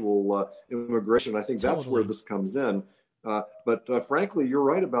than actual immigration. I think that's where this comes in. But frankly, you're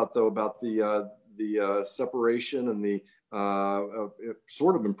right about the separation and the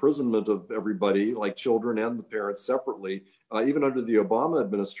sort of imprisonment of everybody, like children and the parents separately, even under the Obama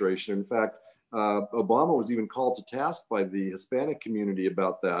administration. In fact, Obama was even called to task by the Hispanic community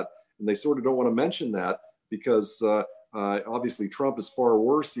about that. And they sort of don't want to mention that because obviously Trump is far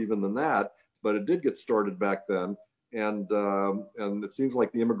worse even than that, but it did get started back then. And it seems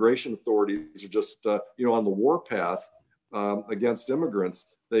like the immigration authorities are just, on the warpath against immigrants.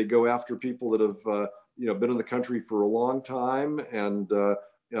 They go after people that have, been in the country for a long time and,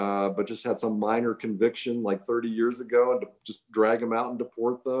 but just had some minor conviction like 30 years ago, and to just drag them out and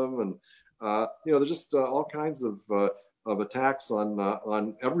deport them. And, there's just all kinds of attacks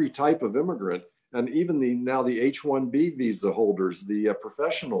on every type of immigrant. And even the H-1B visa holders, the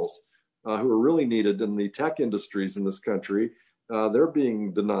professionals who are really needed in the tech industries in this country, they're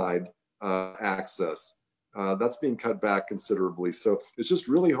being denied access. That's being cut back considerably. So it's just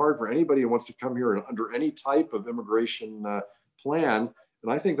really hard for anybody who wants to come here under any type of immigration plan.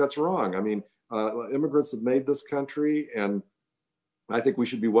 And I think that's wrong. I mean, immigrants have made this country, and I think we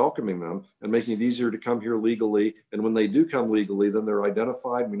should be welcoming them and making it easier to come here legally. And when they do come legally, then they're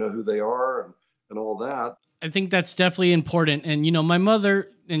identified. We know who they are and all that. I think that's definitely important. And, my mother,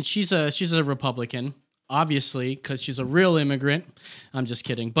 and she's a Republican, obviously, because she's a real immigrant. I'm just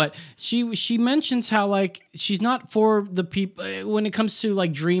kidding. But she mentions how, like, she's not for the people when it comes to,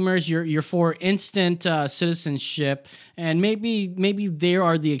 like, dreamers. You're for instant citizenship. And maybe they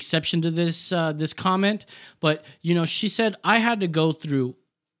are the exception to this comment. But, she said, I had to go through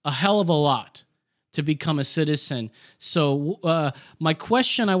a hell of a lot to become a citizen. So my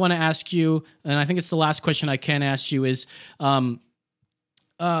question I want to ask you, and I think it's the last question I can ask you, is how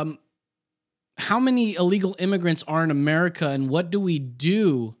many illegal immigrants are in America, and what do we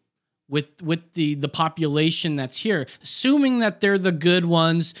do with the population that's here, assuming that they're the good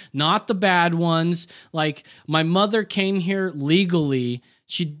ones, not the bad ones? Like, my mother came here legally.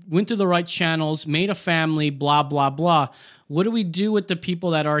 She went through the right channels, made a family, blah, blah, blah. What do we do with the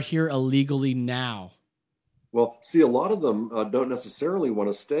people that are here illegally now? Well, see, a lot of them don't necessarily want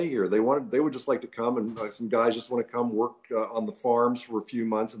to stay here. They would just like to come, and some guys just want to come work on the farms for a few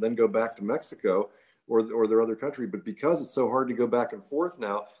months and then go back to Mexico or their other country. But because it's so hard to go back and forth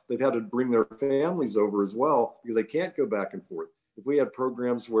now, they've had to bring their families over as well because they can't go back and forth. If we had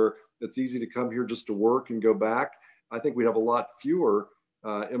programs where it's easy to come here just to work and go back, I think we'd have a lot fewer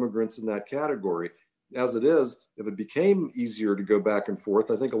immigrants in that category. As it is, if it became easier to go back and forth,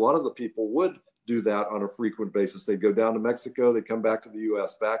 I think a lot of the people would do that on a frequent basis. They'd go down to Mexico, they'd come back to the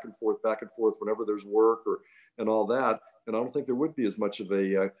US, back and forth whenever there's work and all that. And I don't think there would be as much of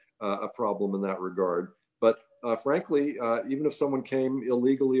a problem in that regard. But frankly, even if someone came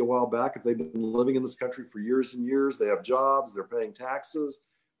illegally a while back, if they've been living in this country for years and years, they have jobs, they're paying taxes,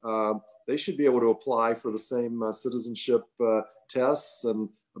 they should be able to apply for the same citizenship tests and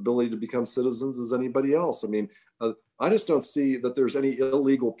ability to become citizens as anybody else. I mean, I just don't see that there's any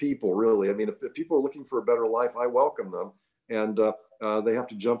illegal people, really. I mean, if people are looking for a better life, I welcome them. And they have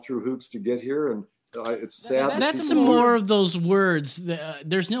to jump through hoops to get here. And it's sad. That's some more of those words.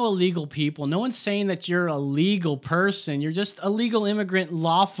 There's no illegal people. No one's saying that you're a legal person. You're just a legal immigrant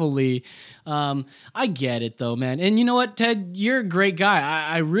lawfully. I get it, though, man. And you know what, Ted? You're a great guy.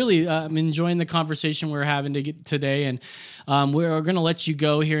 I really am enjoying the conversation we're having today. And we're going to let you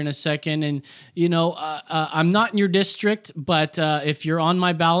go here in a second. And, you know, I'm not in your district, but if you're on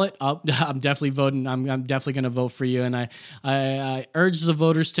my ballot, I'm definitely voting. I'm definitely going to vote for you. And I urge the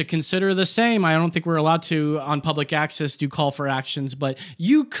voters to consider the same. I don't think we're allowed to, on public access, do call for actions, but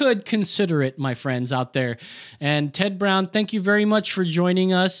you could consider it, my friends out there. And Ted Brown, thank you very much for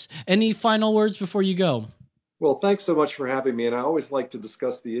joining us. Any final words before you go? Well, thanks so much for having me. And I always like to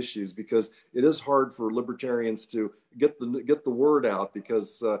discuss the issues because it is hard for libertarians to get the word out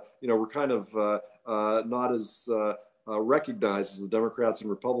because, you know, we're kind of not as recognized as the Democrats and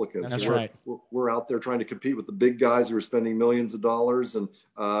Republicans. That's right. We're out there trying to compete with the big guys who are spending millions of dollars, and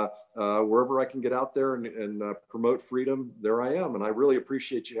wherever I can get out there and promote freedom, there I am. And I really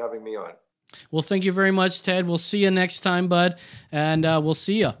appreciate you having me on. Well, thank you very much, Ted. We'll see you next time, bud. And we'll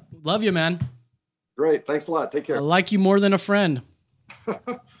see you. Love you, man. Great. Thanks a lot. Take care. I like you more than a friend.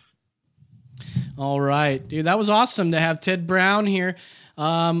 All right, dude. That was awesome to have Ted Brown here.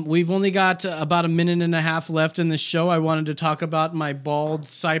 We've only got about a minute and a half left in the show. I wanted to talk about my bald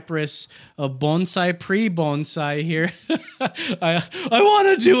cypress bonsai, pre-bonsai here. I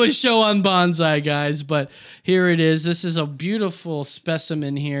want to do a show on bonsai, guys, but here it is. This is a beautiful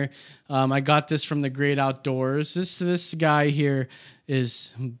specimen here. I got this from the Great Outdoors. This guy here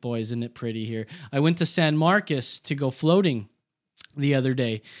is, boy, isn't it pretty here. I went to San Marcos to go floating the other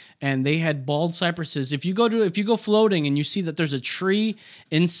day, and they had bald cypresses. If you go floating and you see that there's a tree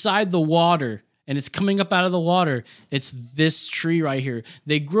inside the water and it's coming up out of the water, it's this tree right here.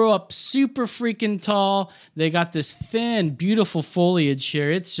 They grow up super freaking tall. They got this thin, beautiful foliage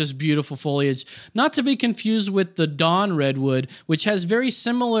here. It's just beautiful foliage. Not to be confused with the Dawn redwood, which has very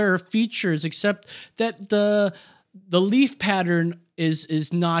similar features, except that the leaf pattern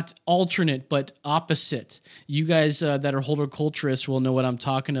is not alternate, but opposite. You guys that are horticulturists will know what I'm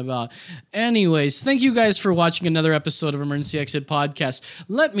talking about. Anyways, thank you guys for watching another episode of Emergency Exit Podcast.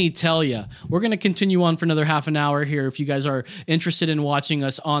 Let me tell you, we're going to continue on for another half an hour here if you guys are interested in watching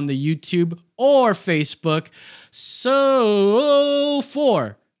us on the YouTube or Facebook. So,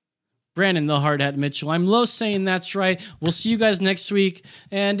 for Brandon the Hard Hat Mitchell, I'm Los saying that's right. We'll see you guys next week.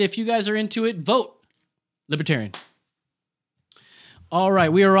 And if you guys are into it, vote Libertarian. All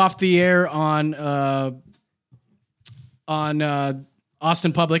right, we are off the air on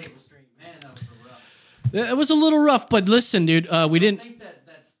Austin Public. Man, that was rough. It was a little rough, but listen, dude, we didn't. I think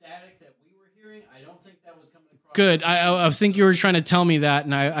that static that we were hearing, I don't think that was coming across. Good. I think you were trying to tell me that,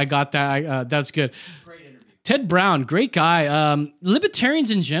 and I got that. That's good. Great interview. Ted Brown, great guy.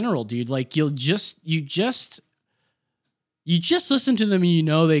 Libertarians in general, dude. Like you just listen to them and you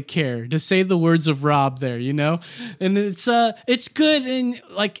know they care. To say the words of Rob there, you know? And it's good. And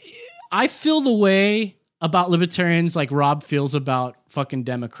like, I feel the way about libertarians like Rob feels about fucking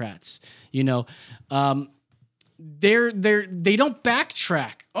Democrats, you know? They don't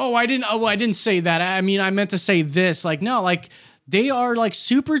backtrack. I didn't say that. I mean, I meant to say this. Like, no, like, they are like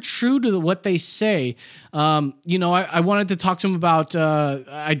super true to what they say. You know, I wanted to talk to him about,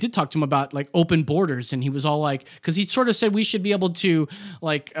 I did talk to him about like open borders, and he was all like, cause he sort of said we should be able to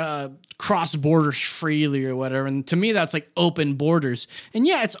like, cross borders freely or whatever. And to me, that's like open borders. And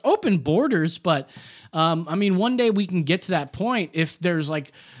yeah, it's open borders, but, I mean, one day we can get to that point if there's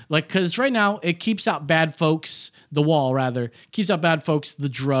like, cause right now it keeps out bad folks, the wall rather, keeps out bad folks, the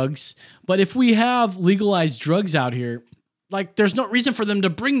drugs. But if we have legalized drugs out here, like there's no reason for them to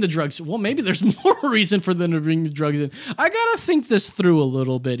bring the drugs. Well, maybe there's more reason for them to bring the drugs in. I got to think this through a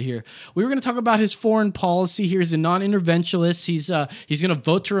little bit here. We were going to talk about his foreign policy here. He's a non-interventionist. He's going to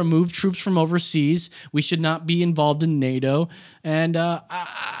vote to remove troops from overseas. We should not be involved in NATO. And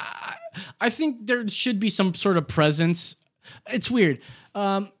I think there should be some sort of presence. It's weird.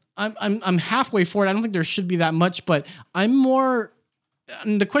 I'm halfway for it. I don't think there should be that much, but I'm more...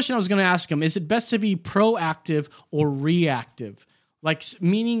 And the question I was going to ask him, is it best to be proactive or reactive? Like,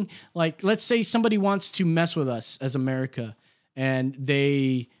 meaning, like, let's say somebody wants to mess with us as America and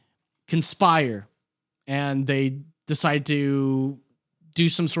they conspire and they decide to do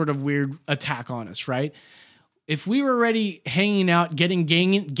some sort of weird attack on us, right? If we were already hanging out,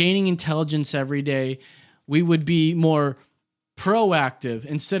 gaining intelligence every day, we would be more proactive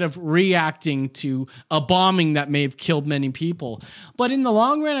instead of reacting to a bombing that may have killed many people. But in the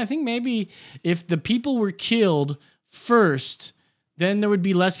long run, I think maybe if the people were killed first, then there would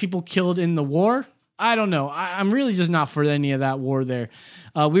be less people killed in the war. I don't know. I'm really just not for any of that war there.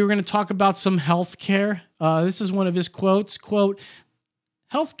 We were going to talk about some healthcare. This is one of his quotes. Quote,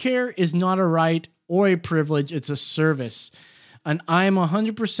 "Healthcare is not a right or a privilege. It's a service." And I am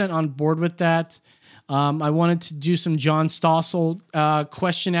 100% on board with that. I wanted to do some John Stossel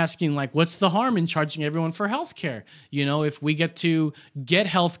question asking, like, what's the harm in charging everyone for healthcare? You know, if we get to get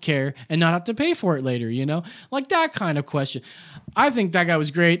healthcare and not have to pay for it later, you know, like that kind of question. I think that guy was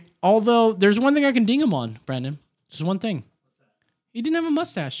great. Although there's one thing I can ding him on, Brandon. Just one thing. He didn't have a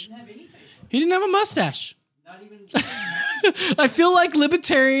mustache. He didn't have a mustache. Not even. I feel like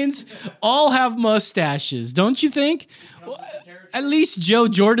libertarians all have mustaches, don't you think? At least Joe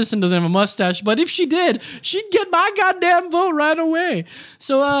Jordison doesn't have a mustache, but if she did, she'd get my goddamn vote right away.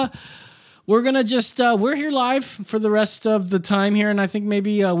 So we're going to just, we're here live for the rest of the time here, and I think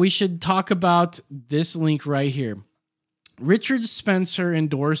maybe we should talk about this link right here. Richard Spencer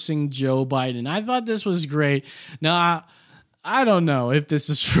endorsing Joe Biden. I thought this was great. Now, I don't know if this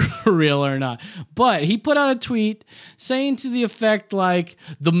is for real or not, but he put out a tweet saying to the effect like,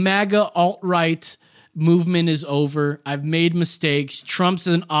 the MAGA alt-right movement is over. I've made mistakes. Trump's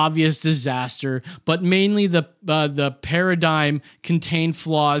an obvious disaster, but mainly the paradigm contained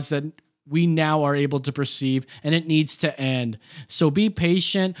flaws that we now are able to perceive, and it needs to end. So be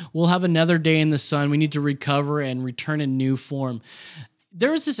patient. We'll have another day in the sun. We need to recover and return in new form.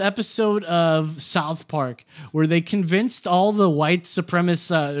 There was this episode of South Park where they convinced all the white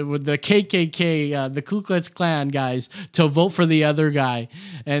supremacists, with the KKK, the Ku Klux Klan guys, to vote for the other guy,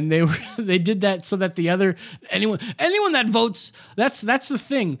 and they did that so that the other anyone that votes, that's the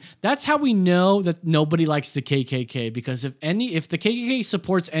thing. That's how we know that nobody likes the KKK, because if the KKK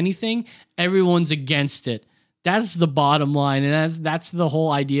supports anything, everyone's against it. That's the bottom line, and that's the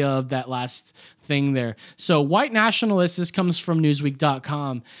whole idea of that last thing there. So white nationalist, this comes from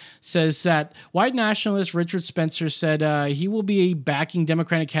Newsweek.com, says that white nationalist Richard Spencer said he will be backing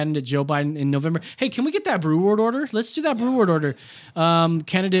Democratic candidate Joe Biden in November. Hey, can we get that Brew Word order? Let's do that Brew Word order.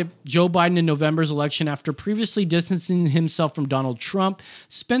 Candidate Joe Biden in November's election after previously distancing himself from Donald Trump.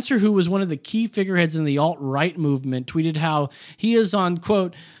 Spencer, who was one of the key figureheads in the alt-right movement, tweeted how he is on,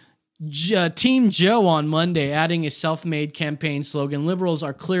 quote, Team Joe on Monday, adding a self-made campaign slogan, "Liberals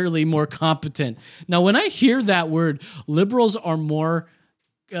are clearly more competent." Now, when I hear that word, liberals are more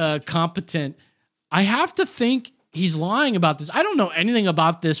competent, I have to think he's lying about this. I don't know anything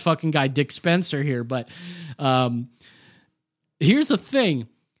about this fucking guy, Dick Spencer here, but here's the thing.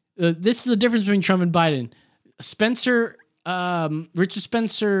 This is the difference between Trump and Biden. Richard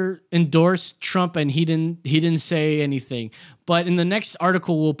Spencer endorsed Trump and he didn't say anything. But in the next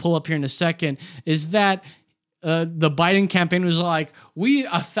article we'll pull up here in a second is that the Biden campaign was like, we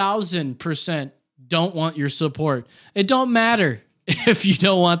 1,000% don't want your support. It don't matter if you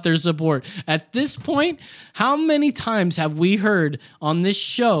don't want their support. At this point, how many times have we heard on this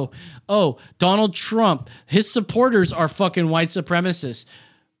show, oh, Donald Trump, his supporters are fucking white supremacists.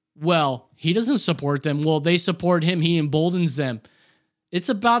 Well, he doesn't support them. Well, they support him. He emboldens them. It's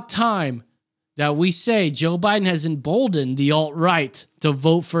about time that we say Joe Biden has emboldened the alt-right to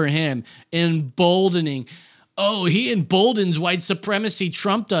vote for him. Emboldening. Oh, he emboldens white supremacy.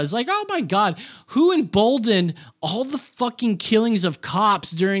 Trump does. Like, oh my God, who emboldened all the fucking killings of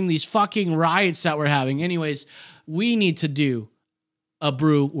cops during these fucking riots that we're having? Anyways, we need to do a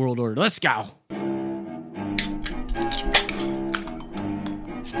Brew World Order. Let's go.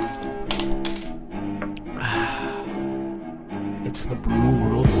 It's the Brew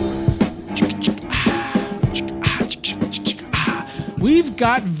World Order. We've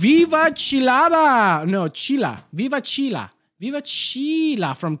got Viva Chilada. No, Chila. Viva Chila. Viva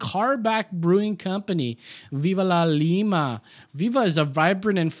Chila from Carback Brewing Company. Viva La Lima. Viva is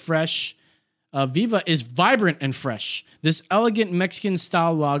vibrant and fresh. This elegant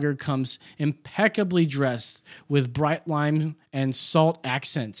Mexican-style lager comes impeccably dressed with bright lime and salt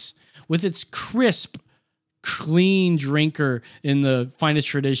accents. With its crisp, clean drinker in the finest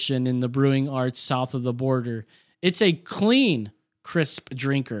tradition in the brewing arts south of the border. It's a clean, crisp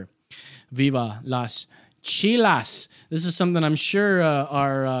drinker. Viva Las Chilas. This is something I'm sure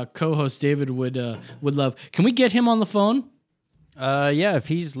our co-host David would love. Can we get him on the phone? Yeah, if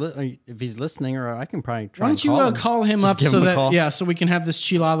he's listening, or I can probably try. Why don't you call him up so that so we can have this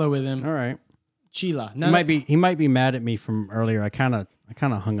chilada with him. All right, Chila. He might be mad at me from earlier. I kind of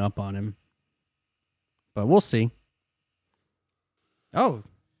hung up on him, but we'll see. Oh,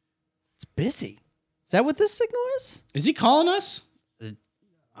 it's busy. Is that what this signal is? Is he calling us?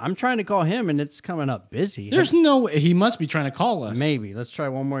 I'm trying to call him, and it's coming up busy. There's no way. He must be trying to call us. Maybe. Let's try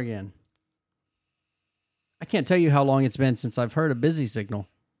one more again. I can't tell you how long it's been since I've heard a busy signal.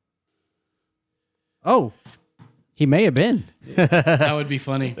 Oh, he may have been. That would be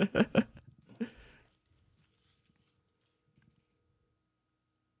funny.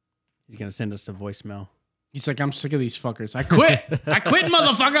 He's going to send us to voicemail. He's like, I'm sick of these fuckers. I quit,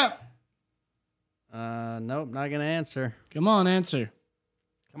 motherfucker. Nope, not going to answer. Come on, answer.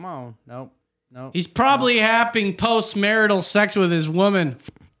 Come on. Nope. He's probably having post-marital sex with his woman.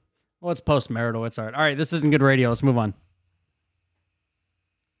 Well, it's post-marital. It's all right. All right, this isn't good radio. Let's move on.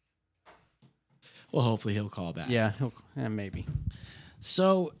 Well, hopefully he'll call back. Yeah, maybe.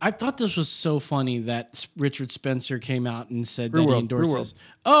 So I thought this was so funny that Richard Spencer came out and said that he endorses.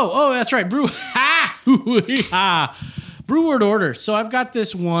 That's right. Brew World Order. So I've got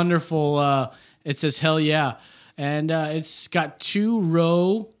this wonderful, it says hell yeah. And it's got 2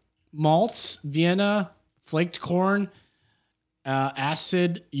 row malts, Vienna, flaked corn,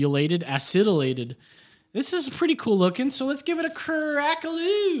 acidylated. This is pretty cool looking, so let's give it a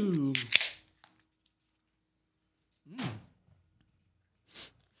crack-a-loo.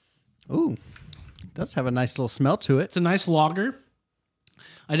 Ooh, it does have a nice little smell to it. It's a nice lager.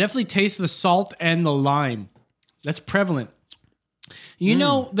 I definitely taste the salt and the lime. That's prevalent. You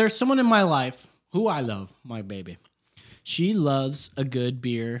know, there's someone in my life who I love, my baby. She loves a good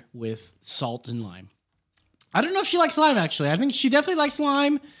beer with salt and lime. I don't know if she likes lime, actually. I think she definitely likes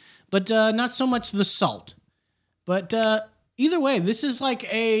lime, but not so much the salt. But either way, this is like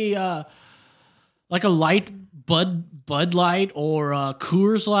a light Bud Light or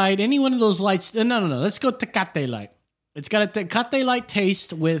Coors Light, any one of those lights. No. Let's go Tecate Light. It's got a Tecate Light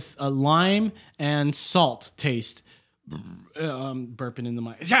taste with a lime and salt taste. Burping in the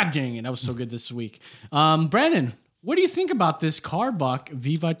mic. God dang it, that was so good this week. Brandon, what do you think about this Karbach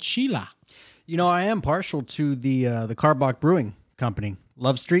Viva Chila? You know, I am partial to the Karbach Brewing Company.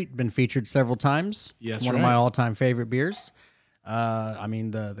 Love Street, been featured several times. Yes, one of my all-time favorite beers.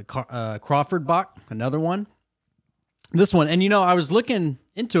 The Crawford Bock, another one. This one, and you know, I was looking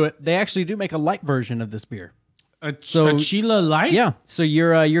into it. They actually do make a light version of this beer. A Chila Light? Yeah. So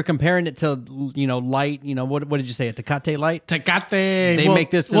you're comparing it to, you know, light. You know, what did you say? A Tecate Light? Tecate. They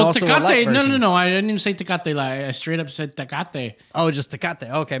make this also Tecate, a light version. No. I didn't even say Tecate Light. I straight up said Tecate. Oh, just Tecate.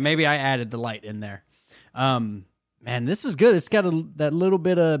 Okay, maybe I added the light in there. Man, this is good. It's got that little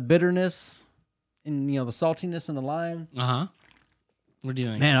bit of bitterness, and you know the saltiness and the lime. What do you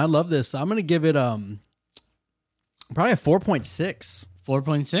think? Man, I love this. I'm gonna give it probably a 4.6.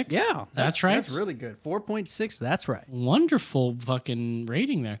 4.6? Yeah, that's right. That's really good. 4.6. That's right. Wonderful fucking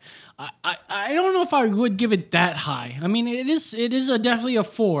rating there. I don't know if I would give it that high. I mean, it is definitely a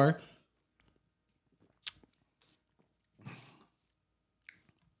 4.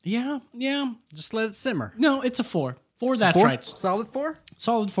 Yeah. Just let it simmer. No, it's a 4. 4. That's right. Solid 4.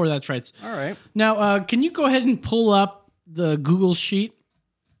 Solid 4. That's right. All right. Now, can you go ahead and pull up the Google sheet?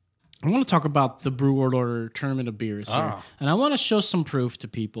 I want to talk about the Brew World Order Tournament of Beers here. And I want to show some proof to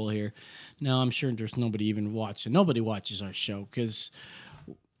people here. Now, I'm sure there's nobody even watching. Nobody watches our show because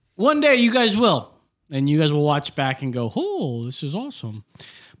one day you guys will. And you guys will watch back and go, oh, this is awesome.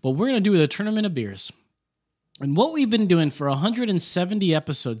 But we're going to do the Tournament of Beers. And what we've been doing for 170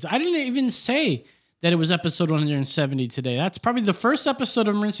 episodes, I didn't even say that it was episode 170 today. That's probably the first episode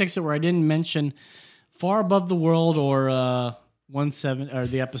of Marin 6 where I didn't mention Far Above the World or 17 or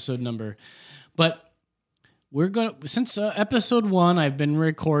the episode number. But we're going to, since episode 1, I've been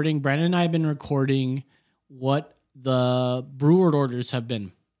recording, Brandon and I have been recording what the Brew World Orders have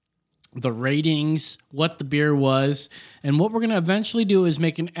been. The ratings, what the beer was, and what we're going to eventually do is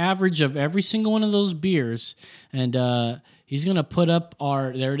make an average of every single one of those beers. And he's going to put up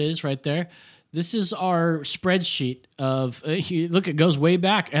there it is right there, This is our spreadsheet of look. It goes way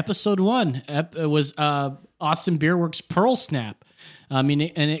back. Episode 1 it was Austin Beer Works Pearl Snap. I mean,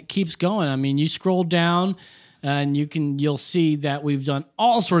 and it keeps going. I mean, you scroll down, and you'll see that we've done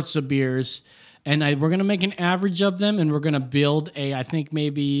all sorts of beers, and we're gonna make an average of them, and we're gonna build I think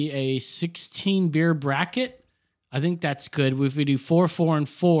maybe a 16 beer bracket. I think that's good. If we do 4, 4, and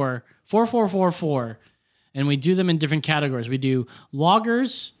 4, 4, 4, 4, 4, and we do them in different categories. We do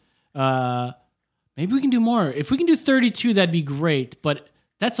lagers. Maybe we can do more. If we can do 32, that'd be great. But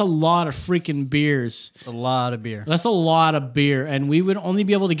that's a lot of freaking beers. A lot of beer. That's a lot of beer. And we would only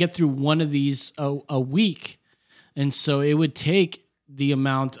be able to get through one of these a week. And so it would take the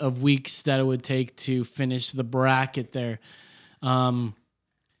amount of weeks that it would take to finish the bracket there.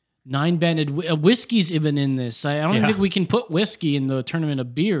 9-banded whiskey's even in this. I don't even think we can put whiskey in the tournament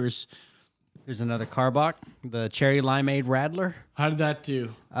of beers. Here's another Carbach, the Cherry Limeade Radler. How did that do?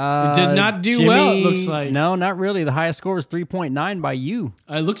 It did not do well, it looks like. No, not really. The highest score was 3.9 by you.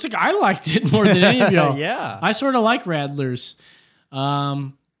 It looks like I liked it more than any of y'all. Yeah. I sort of like Radlers.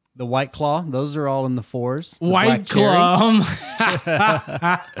 The White Claw, those are all in the 4s. The White Claw.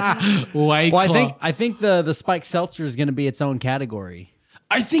 White Claw. I think the Spike Seltzer is going to be its own category.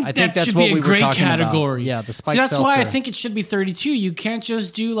 I think that that's should what be a we were great talking about. category. Yeah, the Spike that's why I Seltzer. think it should be 32. You can't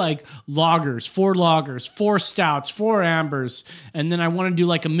just do like lagers, 4 stouts, 4 ambers, and then I want to do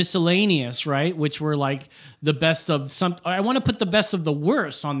like a miscellaneous, right? Which were like the best of some. I want to put the best of the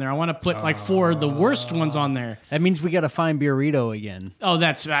worst on there. I want to put like 4 of the worst ones on there. That means we got to find Beerito again. Oh,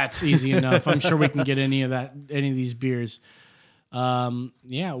 that's easy enough. I'm sure we can get any of these beers.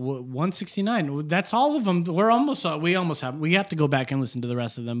 169. That's all of them. We have to go back and listen to the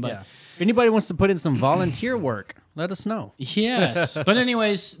rest of them. But if anybody wants to put in some volunteer work, let us know. Yes. But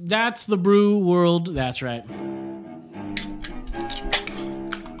anyways, that's the brew world. That's right.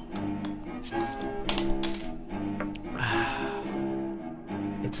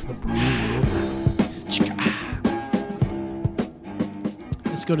 It's the brew world.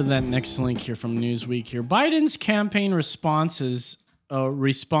 Let's go to that next link here from Newsweek here. Biden's campaign responds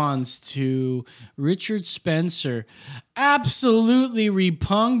to Richard Spencer. Absolutely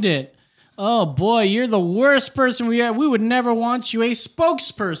repugnant. Oh boy, you're the worst person we have. We would never want you. A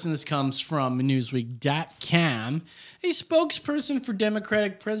spokesperson, this comes from Newsweek.com. A spokesperson for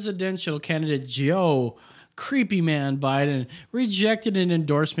Democratic presidential candidate Joe Creepy Man Biden rejected an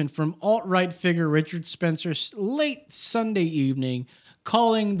endorsement from alt-right figure Richard Spencer late Sunday evening,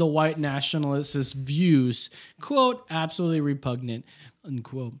 calling the white nationalist's views, quote, absolutely repugnant,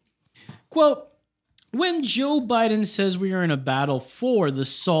 unquote. Quote, when Joe Biden says we are in a battle for the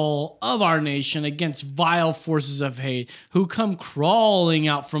soul of our nation against vile forces of hate who come crawling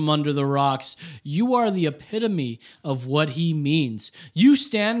out from under the rocks, you are the epitome of what he means.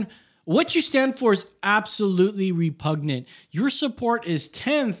 What you stand for is absolutely repugnant. Your support is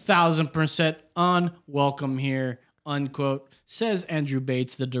 10,000% unwelcome here, unquote, says Andrew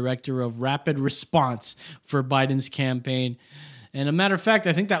Bates, the director of rapid response for Biden's campaign. And a matter of fact,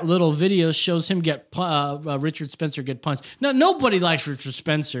 I think that little video shows him Richard Spencer get punched. Now, nobody likes Richard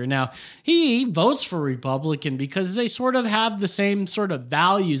Spencer. Now, he votes for Republican because they sort of have the same sort of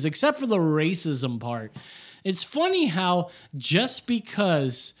values, except for the racism part. It's funny how just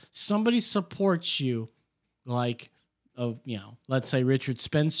because somebody supports you, like, let's say Richard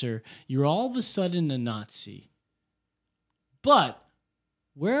Spencer, you're all of a sudden a Nazi. But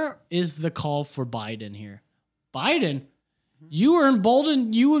where is the call for Biden here? Biden, you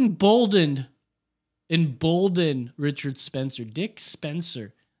emboldened Richard Spencer, Dick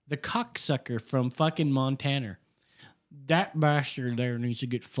Spencer, the cocksucker from fucking Montana. That bastard there needs to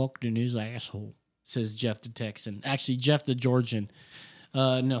get fucked in his asshole, says Jeff the Texan. Actually, Jeff the Georgian.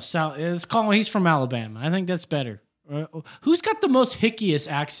 Let's call him, he's from Alabama. I think that's better. Who's got the most hickiest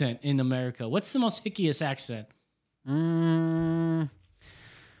accent in America? What's the most hickiest accent?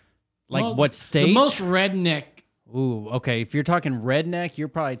 What state? The most redneck. Ooh, okay. If you're talking redneck, you're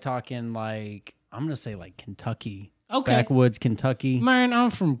probably talking like, I'm going to say like Kentucky. Okay. Backwoods, Kentucky. Man,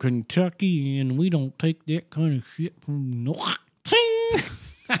 I'm from Kentucky, and we don't take that kind of shit from nothing.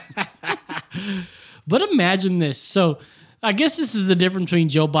 But imagine this. So I guess this is the difference between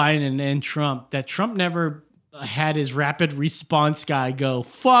Joe Biden and Trump, that Trump never had his rapid response guy go,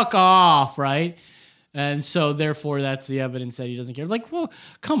 fuck off, right? And so, therefore, that's the evidence that he doesn't care. Like, well,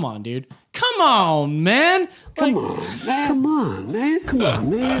 come on, dude. Come on, man. Come on, man. Come on, man. Come on,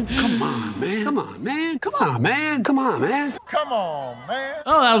 man. Come on, man. Come on, man. Come on, man. Come on, man. Come on, man.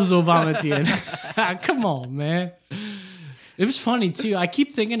 Oh, that was Obama at the end. Come on, man. It was funny, too. I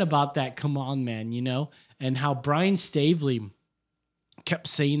keep thinking about that, come on, man, and how Brian Stavely kept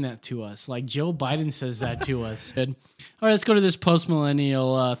saying that to us. Like Joe Biden says that to us. Good. All right, let's go to this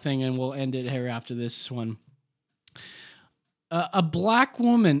post-millennial thing, and we'll end it here after this one. A black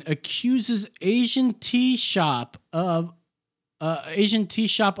woman accuses Asian tea shop owners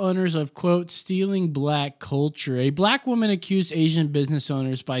of, quote, stealing black culture. A black woman accused Asian business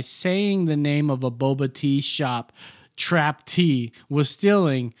owners by saying the name of a boba tea shop, Trap Tea, was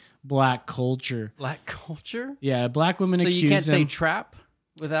stealing black culture. Black culture? Yeah, a black woman So accused you can't them. say trap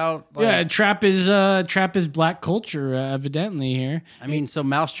without... Like, Yeah, trap is black culture, evidently here. I mean, so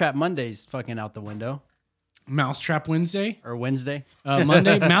Mousetrap Monday's fucking out the window. Mousetrap Wednesday? Or Wednesday.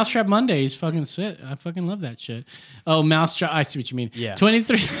 Monday, Mousetrap Monday is fucking sick. I fucking love that shit. Oh, Mousetrap. I see what you mean. Yeah.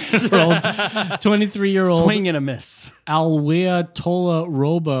 23-year-old Swing and a miss. Alwea Tola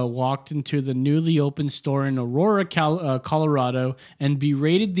Roba walked into the newly opened store in Aurora, Colorado, and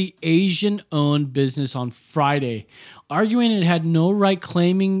berated the Asian-owned business on Friday, arguing it had no right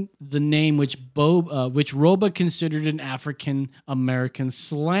claiming the name which Roba considered an African-American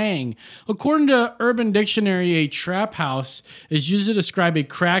slang. According to Urban Dictionary, a trap house is used to describe a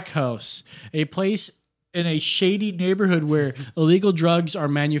crack house, a place in a shady neighborhood where illegal drugs are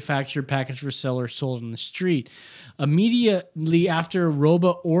manufactured, packaged for sale, or sold on the street. Immediately after Roba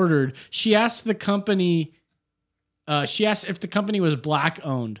ordered, she asked if the company was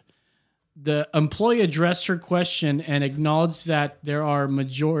black-owned. The employee addressed her question and acknowledged that they are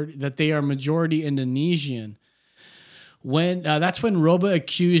majority Indonesian. That's when Roba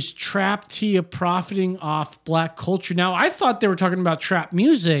accused Trap Tea of profiting off black culture. Now, I thought they were talking about trap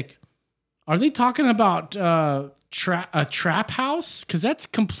music. Are they talking about a trap house? Because that's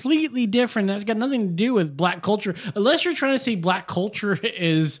completely different. That's got nothing to do with black culture. Unless you're trying to say black culture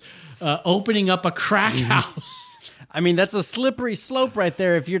is opening up a crack house. I mean, that's a slippery slope right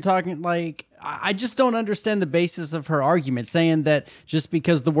there. If you're talking like, I just don't understand the basis of her argument, saying that just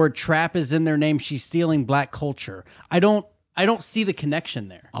because the word trap is in their name, she's stealing black culture. I don't see the connection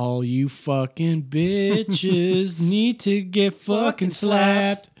there. All you fucking bitches need to get fucking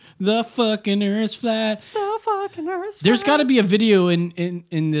slapped. The fucking earth's flat. The fucking earth's flat. There's got to be a video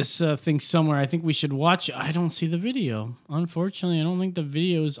in this thing somewhere. I think we should watch it. I don't see the video. Unfortunately, I don't think the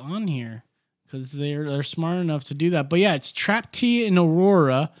video is on here because they're smart enough to do that. But yeah, it's Trap Tea in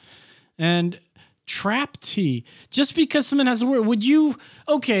Aurora. And Trap Tea. Just because someone has a word, would you...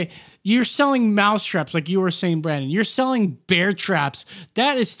 Okay, you're selling mouse traps like you were saying, Brandon. You're selling bear traps.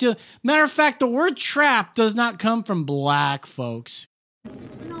 That is still... Matter of fact, the word trap does not come from black folks.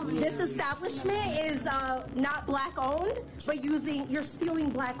 This establishment is not black owned, but you're stealing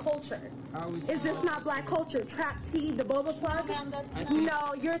black culture. Is this not black culture? Trap Tea, the boba plug?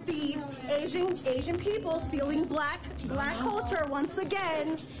 No, you're thieves. Asian people stealing black culture once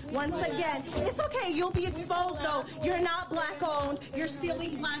again. It's okay, you'll be exposed though. You're not black owned, you're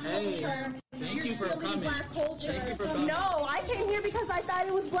stealing black culture. Thank you for coming. Black culture. Thank you for coming. No, I came here because I thought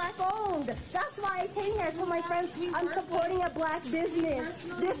it was black owned. That's why I came here. I told my friends I'm supporting a black business.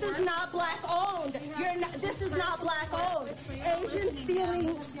 This is not black owned. This is not black owned. Asians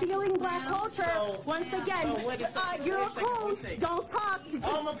stealing black culture. Once again, you're a coon. Don't talk.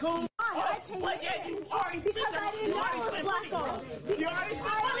 I'm a coon. I came here because I didn't know it was black owned. You already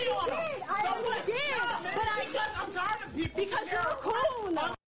spent money on them. I already did. But I'm tired of people. because you're a coon.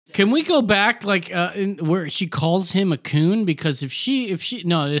 Can we go back where she calls him a coon? Because if she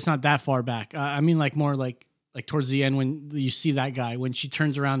no, it's not that far back. I mean like more like towards the end when you see that guy when she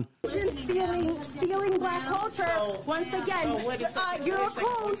turns around. Stealing black culture. Once again, you're a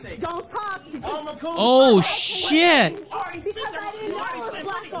coon. Don't talk. I'm a coon. Oh shit! Because I didn't know it was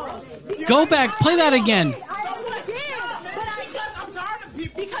black owned. Go back, play that again. I already did. But I'm tired of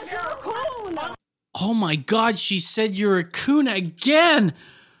people. because you're a coon. Oh my god, she said you're a coon again.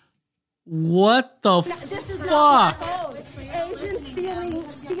 What the This is fuck? not black owned.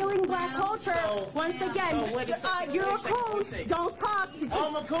 Asians stealing black culture. Once again, you're a coon. Don't talk.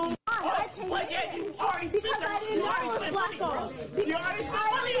 I'm a coon. I came here because I didn't know it was black owned. You already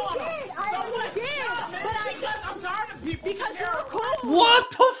spent money on them. I already did. But I'm tired of people. because you're a coon.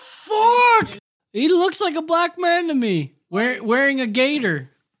 What the fuck? He looks like a black man to me, wearing a gator.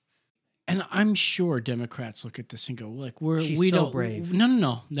 And I'm sure Democrats look at this and go, like, She's so brave.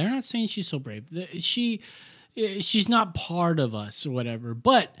 No. They're not saying she's so brave. She's not part of us or whatever.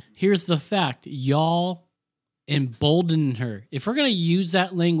 But here's the fact. Y'all embolden her. If we're going to use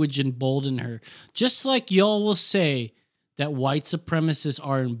that language, embolden her. Just like y'all will say that white supremacists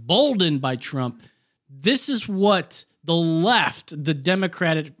are emboldened by Trump, this is what the left, the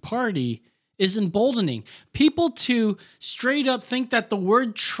Democratic Party, is emboldening. People to straight up think that the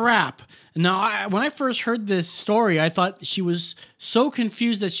word trap. Now, when I first heard this story, I thought she was so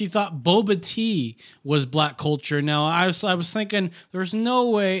confused that she thought boba tea was black culture. Now, I was thinking there's no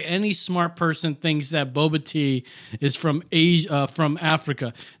way any smart person thinks that boba tea is from Asia, from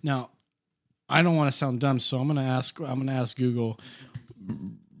Africa. Now, I don't want to sound dumb, so I'm gonna ask Google,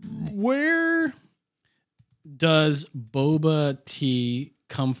 where does boba tea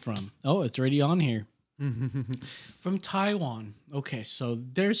come from? Oh, it's already on here. From Taiwan. Okay, so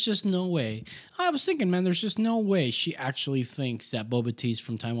there's just no way. I was thinking, man, there's just no way she actually thinks that boba tea is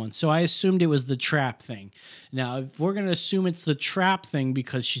from Taiwan. So I assumed it was the trap thing. Now, if we're going to assume it's the trap thing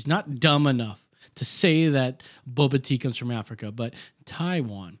because she's not dumb enough to say that boba tea comes from Africa, but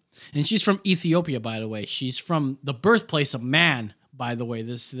Taiwan. And she's from Ethiopia, by the way. She's from the birthplace of man, by the way,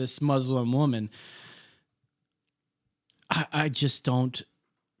 this Muslim woman. I just don't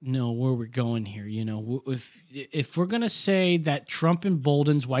know where we're going here. You know, if we're going to say that Trump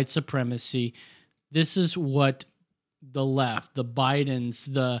emboldens white supremacy, this is what the left, the Bidens,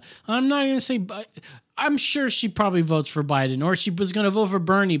 I'm not going to say, I'm sure she probably votes for Biden, or she was going to vote for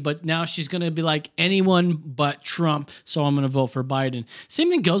Bernie, but now she's going to be like anyone but Trump, so I'm going to vote for Biden. Same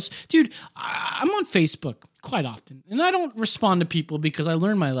thing goes, dude, I'm on Facebook quite often, and I don't respond to people because I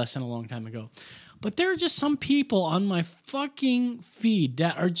learned my lesson a long time ago. But there are just some people on my fucking feed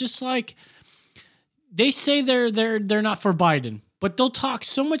that are just like, they say they're not for Biden, but they'll talk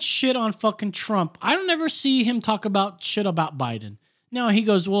so much shit on fucking Trump. I don't ever see him talk about shit about Biden. No, he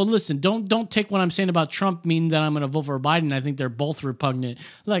goes, well, listen, don't take what I'm saying about Trump mean that I'm going to vote for Biden. I think they're both repugnant.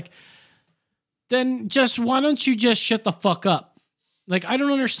 Like, then why don't you just shut the fuck up? Like, I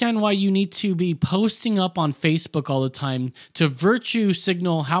don't understand why you need to be posting up on Facebook all the time to virtue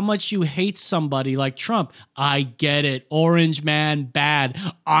signal how much you hate somebody like Trump. I get it. Orange man, bad.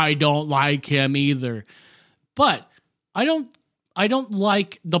 I don't like him either. But I don't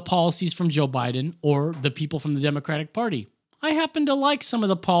like the policies from Joe Biden or the people from the Democratic Party. I happen to like some of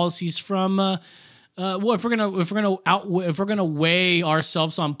the policies from well, if we're gonna weigh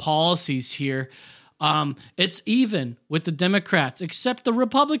ourselves on policies here, it's even with the Democrats, except the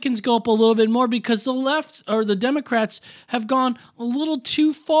Republicans go up a little bit more because the left or the Democrats have gone a little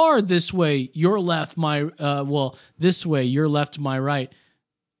too far this way. Your left, this way, your left, my right.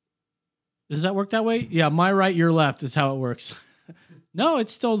 Does that work that way? Yeah, my right, your left is how it works. No,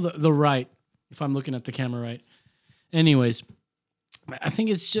 it's still the right, if I'm looking at the camera right. Anyways, I think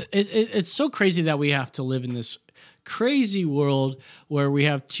it's just, it's so crazy that we have to live in this crazy world where we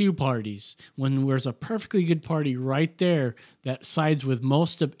have two parties when there's a perfectly good party right there that sides with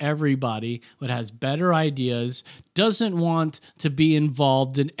most of everybody, but has better ideas, doesn't want to be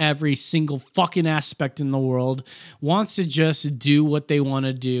involved in every single fucking aspect in the world, wants to just do what they want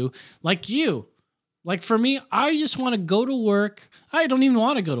to do. Like you. Like for me, I just want to go to work. I don't even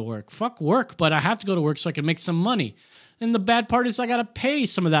want to go to work. Fuck work, but I have to go to work so I can make some money. And the bad part is I got to pay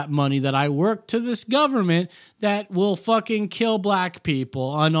some of that money that I work to this government that will fucking kill black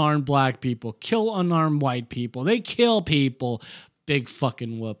people, unarmed black people, kill unarmed white people. They kill people. Big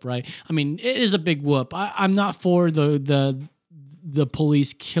fucking whoop, right? I mean, it is a big whoop. I'm not for the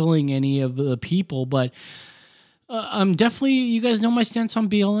police killing any of the people, but I'm definitely, you guys know my stance on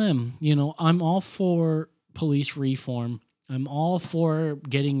BLM. You know, I'm all for police reform. I'm all for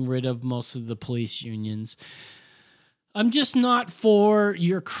getting rid of most of the police unions. I'm just not for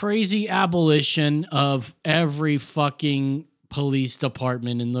your crazy abolition of every fucking police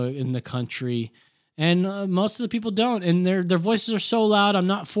department in the country, and most of the people don't. And their voices are so loud. I'm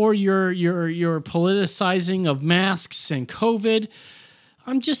not for your politicizing of masks and COVID.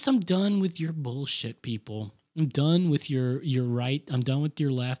 I'm done with your bullshit, people. I'm done with your right. I'm done with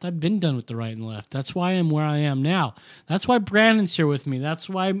your left. I've been done with the right and left. That's why I'm where I am now. That's why Brandon's here with me. That's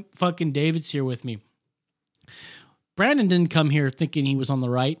why fucking David's here with me. Brandon didn't come here thinking he was on the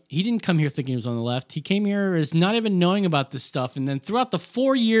right. He didn't come here thinking he was on the left. He came here as not even knowing about this stuff. And then throughout the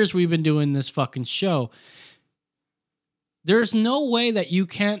 4 years we've been doing this fucking show, there's no way that you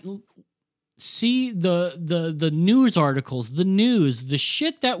can't see the news articles, the news, the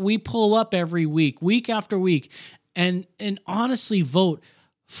shit that we pull up every week after week, and honestly vote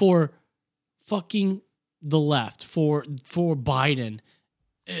for fucking the left, for Biden.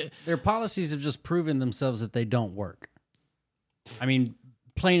 Their policies have just proven themselves that they don't work. I mean,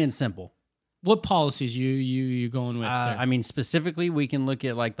 plain and simple. What policies you going with there? I mean, specifically, we can look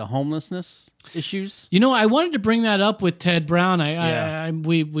at like the homelessness issues. You know, I wanted to bring that up with Ted Brown. Yeah.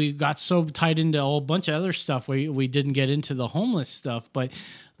 We got so tied into a whole bunch of other stuff. We didn't get into the homeless stuff, but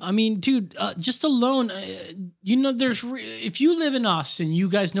I mean, dude, just alone, you know, if you live in Austin, you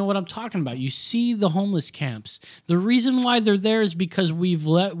guys know what I'm talking about. You see the homeless camps. The reason why they're there is because we've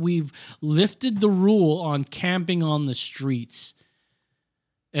lifted the rule on camping on the streets.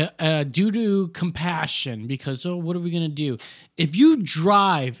 Due to compassion, because what are we gonna do? If you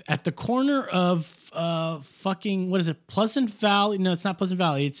drive at the corner of what is it, Pleasant Valley? No, it's not Pleasant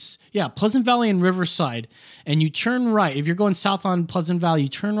Valley. It's Pleasant Valley and Riverside, and you turn right. If you're going south on Pleasant Valley, you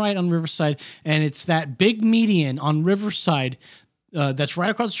turn right on Riverside, and it's that big median on Riverside that's right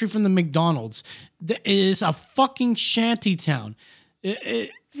across the street from the McDonald's. It is a fucking shanty town.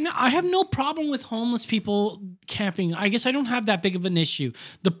 No, I have no problem with homeless people camping. I guess I don't have that big of an issue.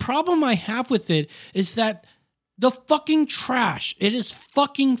 The problem I have with it is that the fucking trash. It is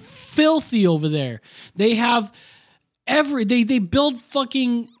fucking filthy over there. They have they build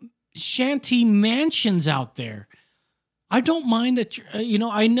fucking shanty mansions out there. I don't mind that.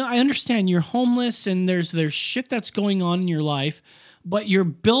 I understand you're homeless and there's shit that's going on in your life, but you're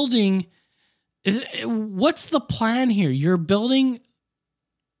building. What's the plan here? You're building.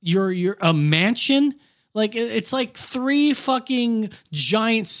 You're a mansion, like it's like 3 fucking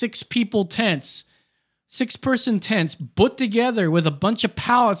giant 6-person tents put together with a bunch of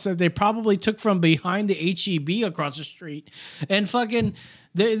pallets that they probably took from behind the HEB across the street, and fucking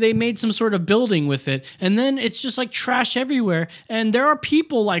they made some sort of building with it, and then it's just like trash everywhere. And there are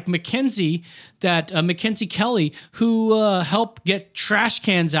people like Mackenzie Kelly who help get trash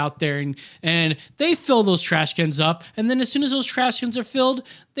cans out there, and they fill those trash cans up, and then as soon as those trash cans are filled,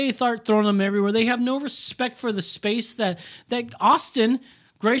 they start throwing them everywhere. They have no respect for the space that Austin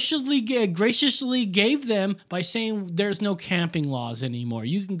graciously gave them by saying there's no camping laws anymore.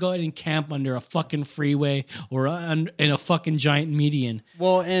 You can go ahead and camp under a fucking freeway or in a fucking giant median.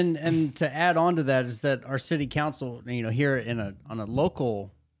 Well, and to add on to that is that our city council, here on a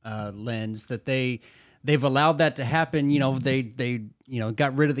local lens, that they've allowed that to happen. They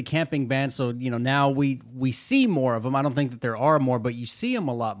got rid of the camping ban, so now we see more of them. I don't think that there are more, but you see them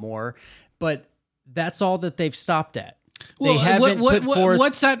a lot more. But that's all that they've stopped at. Well, they haven't put forth.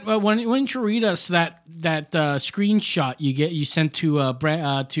 What's that? Why don't you read us that screenshot you sent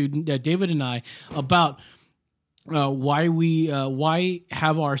to David and I about why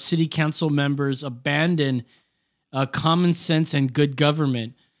have our city council members abandon common sense and good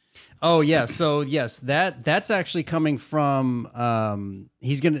government? Oh yeah, so yes, that's actually coming from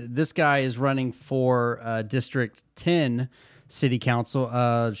this guy is running for District 10 City Council.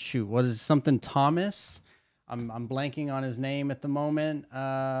 What is something Thomas? I'm blanking on his name at the moment.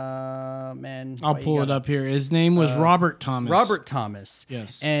 Man, I'll pull it up here. His name was Robert Thomas. Robert Thomas.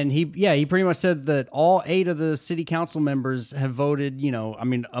 Yes. And he pretty much said that all 8 of the city council members have voted,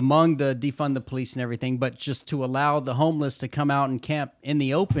 among the defund the police and everything, but just to allow the homeless to come out and camp in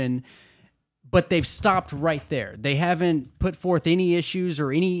the open. But they've stopped right there. They haven't put forth any issues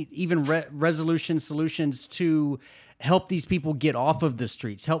or any even resolution solutions to help these people get off of the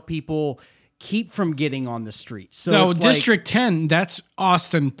streets, help people keep from getting on the streets. So no, District 10, that's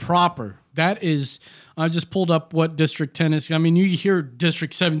Austin proper. That is, I just pulled up what District 10 is. I mean, you hear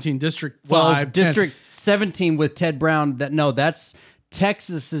District 17, District 5, 10. District 17 with Ted Brown. That's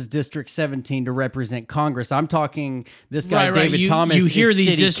Texas's District 17 to represent Congress. I'm talking this guy, right. David Thomas. You hear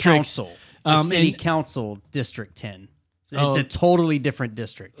these city districts. Council, City Council District 10. It's a totally different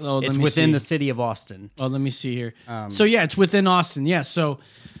district. It's within the city of Austin. Oh, let me see here. It's within Austin. Yeah, so...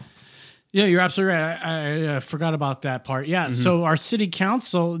 Yeah, you're absolutely right. I forgot about that part. Yeah, So our city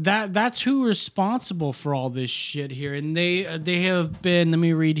council, that's who responsible for all this shit here, and they have been. Let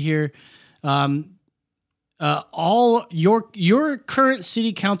me read here. All your current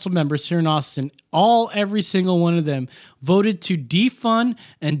city council members here in Austin, every single one of them voted to defund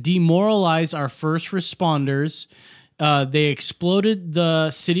and demoralize our first responders. They exploded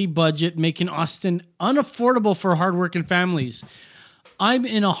the city budget, making Austin unaffordable for hardworking families. I'm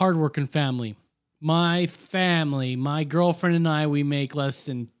in a hardworking family. My girlfriend and I, we make less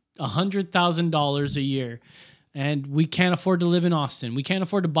than $100,000 a year, and we can't afford to live in Austin. We can't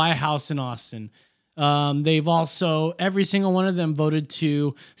afford to buy a house in Austin. They've also, every single one of them voted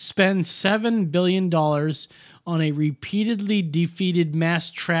to spend $7 billion on a repeatedly defeated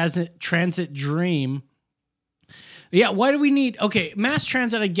mass transit dream. Yeah, why do we need... Okay, mass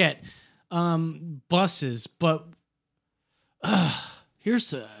transit, I get. Buses, but...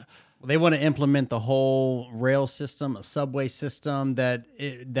 They want to implement the whole rail system, a subway system that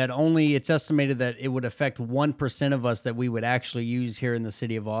only it's estimated that it would affect 1% of us that we would actually use here in the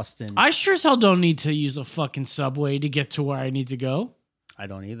city of Austin. I sure as hell don't need to use a fucking subway to get to where I need to go. I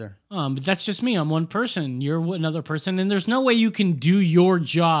don't either. But that's just me. I'm one person. You're another person, and there's no way you can do your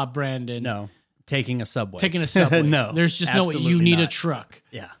job, Brandon. No, taking a subway. Taking a subway. No, there's just no way. absolutely You need a not. truck.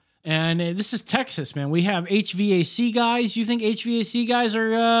 Yeah. And this is Texas, man. We have HVAC guys. You think HVAC guys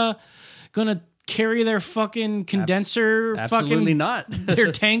are gonna carry their fucking condenser, Absolutely fucking not.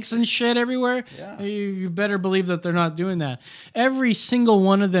 their tanks and shit everywhere? Yeah. You better believe that they're not doing that. Every single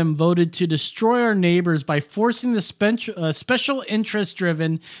one of them voted to destroy our neighbors by forcing the special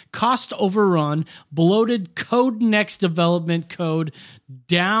interest-driven, cost overrun, bloated Code Next development code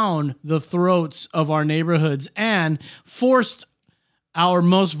down the throats of our neighborhoods and forced our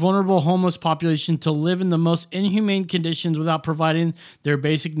most vulnerable homeless population to live in the most inhumane conditions without providing their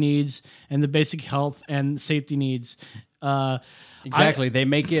basic needs and the basic health and safety needs. Exactly. They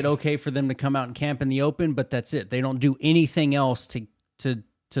make it okay for them to come out and camp in the open, but that's it. They don't do anything else to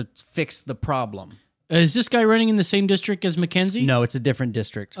fix the problem. Is this guy running in the same district as Mackenzie? No, it's a different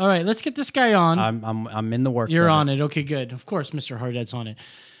district. All right, let's get this guy on. I'm in the works. You're of on it. Okay, good. Of course, Mr. Hardhead's on it.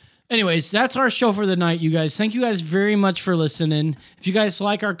 Anyways, that's our show for the night, you guys. Thank you guys very much for listening. If you guys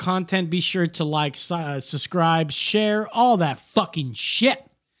like our content, be sure to like, subscribe, share, all that fucking shit.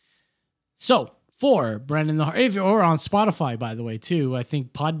 So, for Brandon the Hard, or on Spotify, by the way, too. I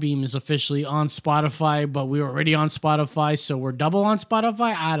think Podbeam is officially on Spotify, but we were already on Spotify, so we're double on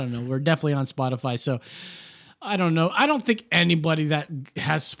Spotify. I don't know. We're definitely on Spotify, so I don't know. I don't think anybody that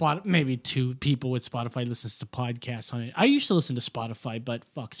has maybe 2 people with Spotify listens to podcasts on it. I used to listen to Spotify, but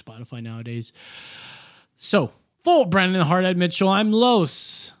fuck Spotify nowadays. So, for Brandon the Hardhead Mitchell, I'm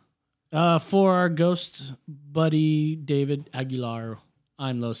Los. For our ghost buddy David Aguilar,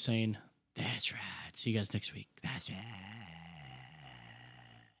 I'm Los saying, that's right. See you guys next week. That's right.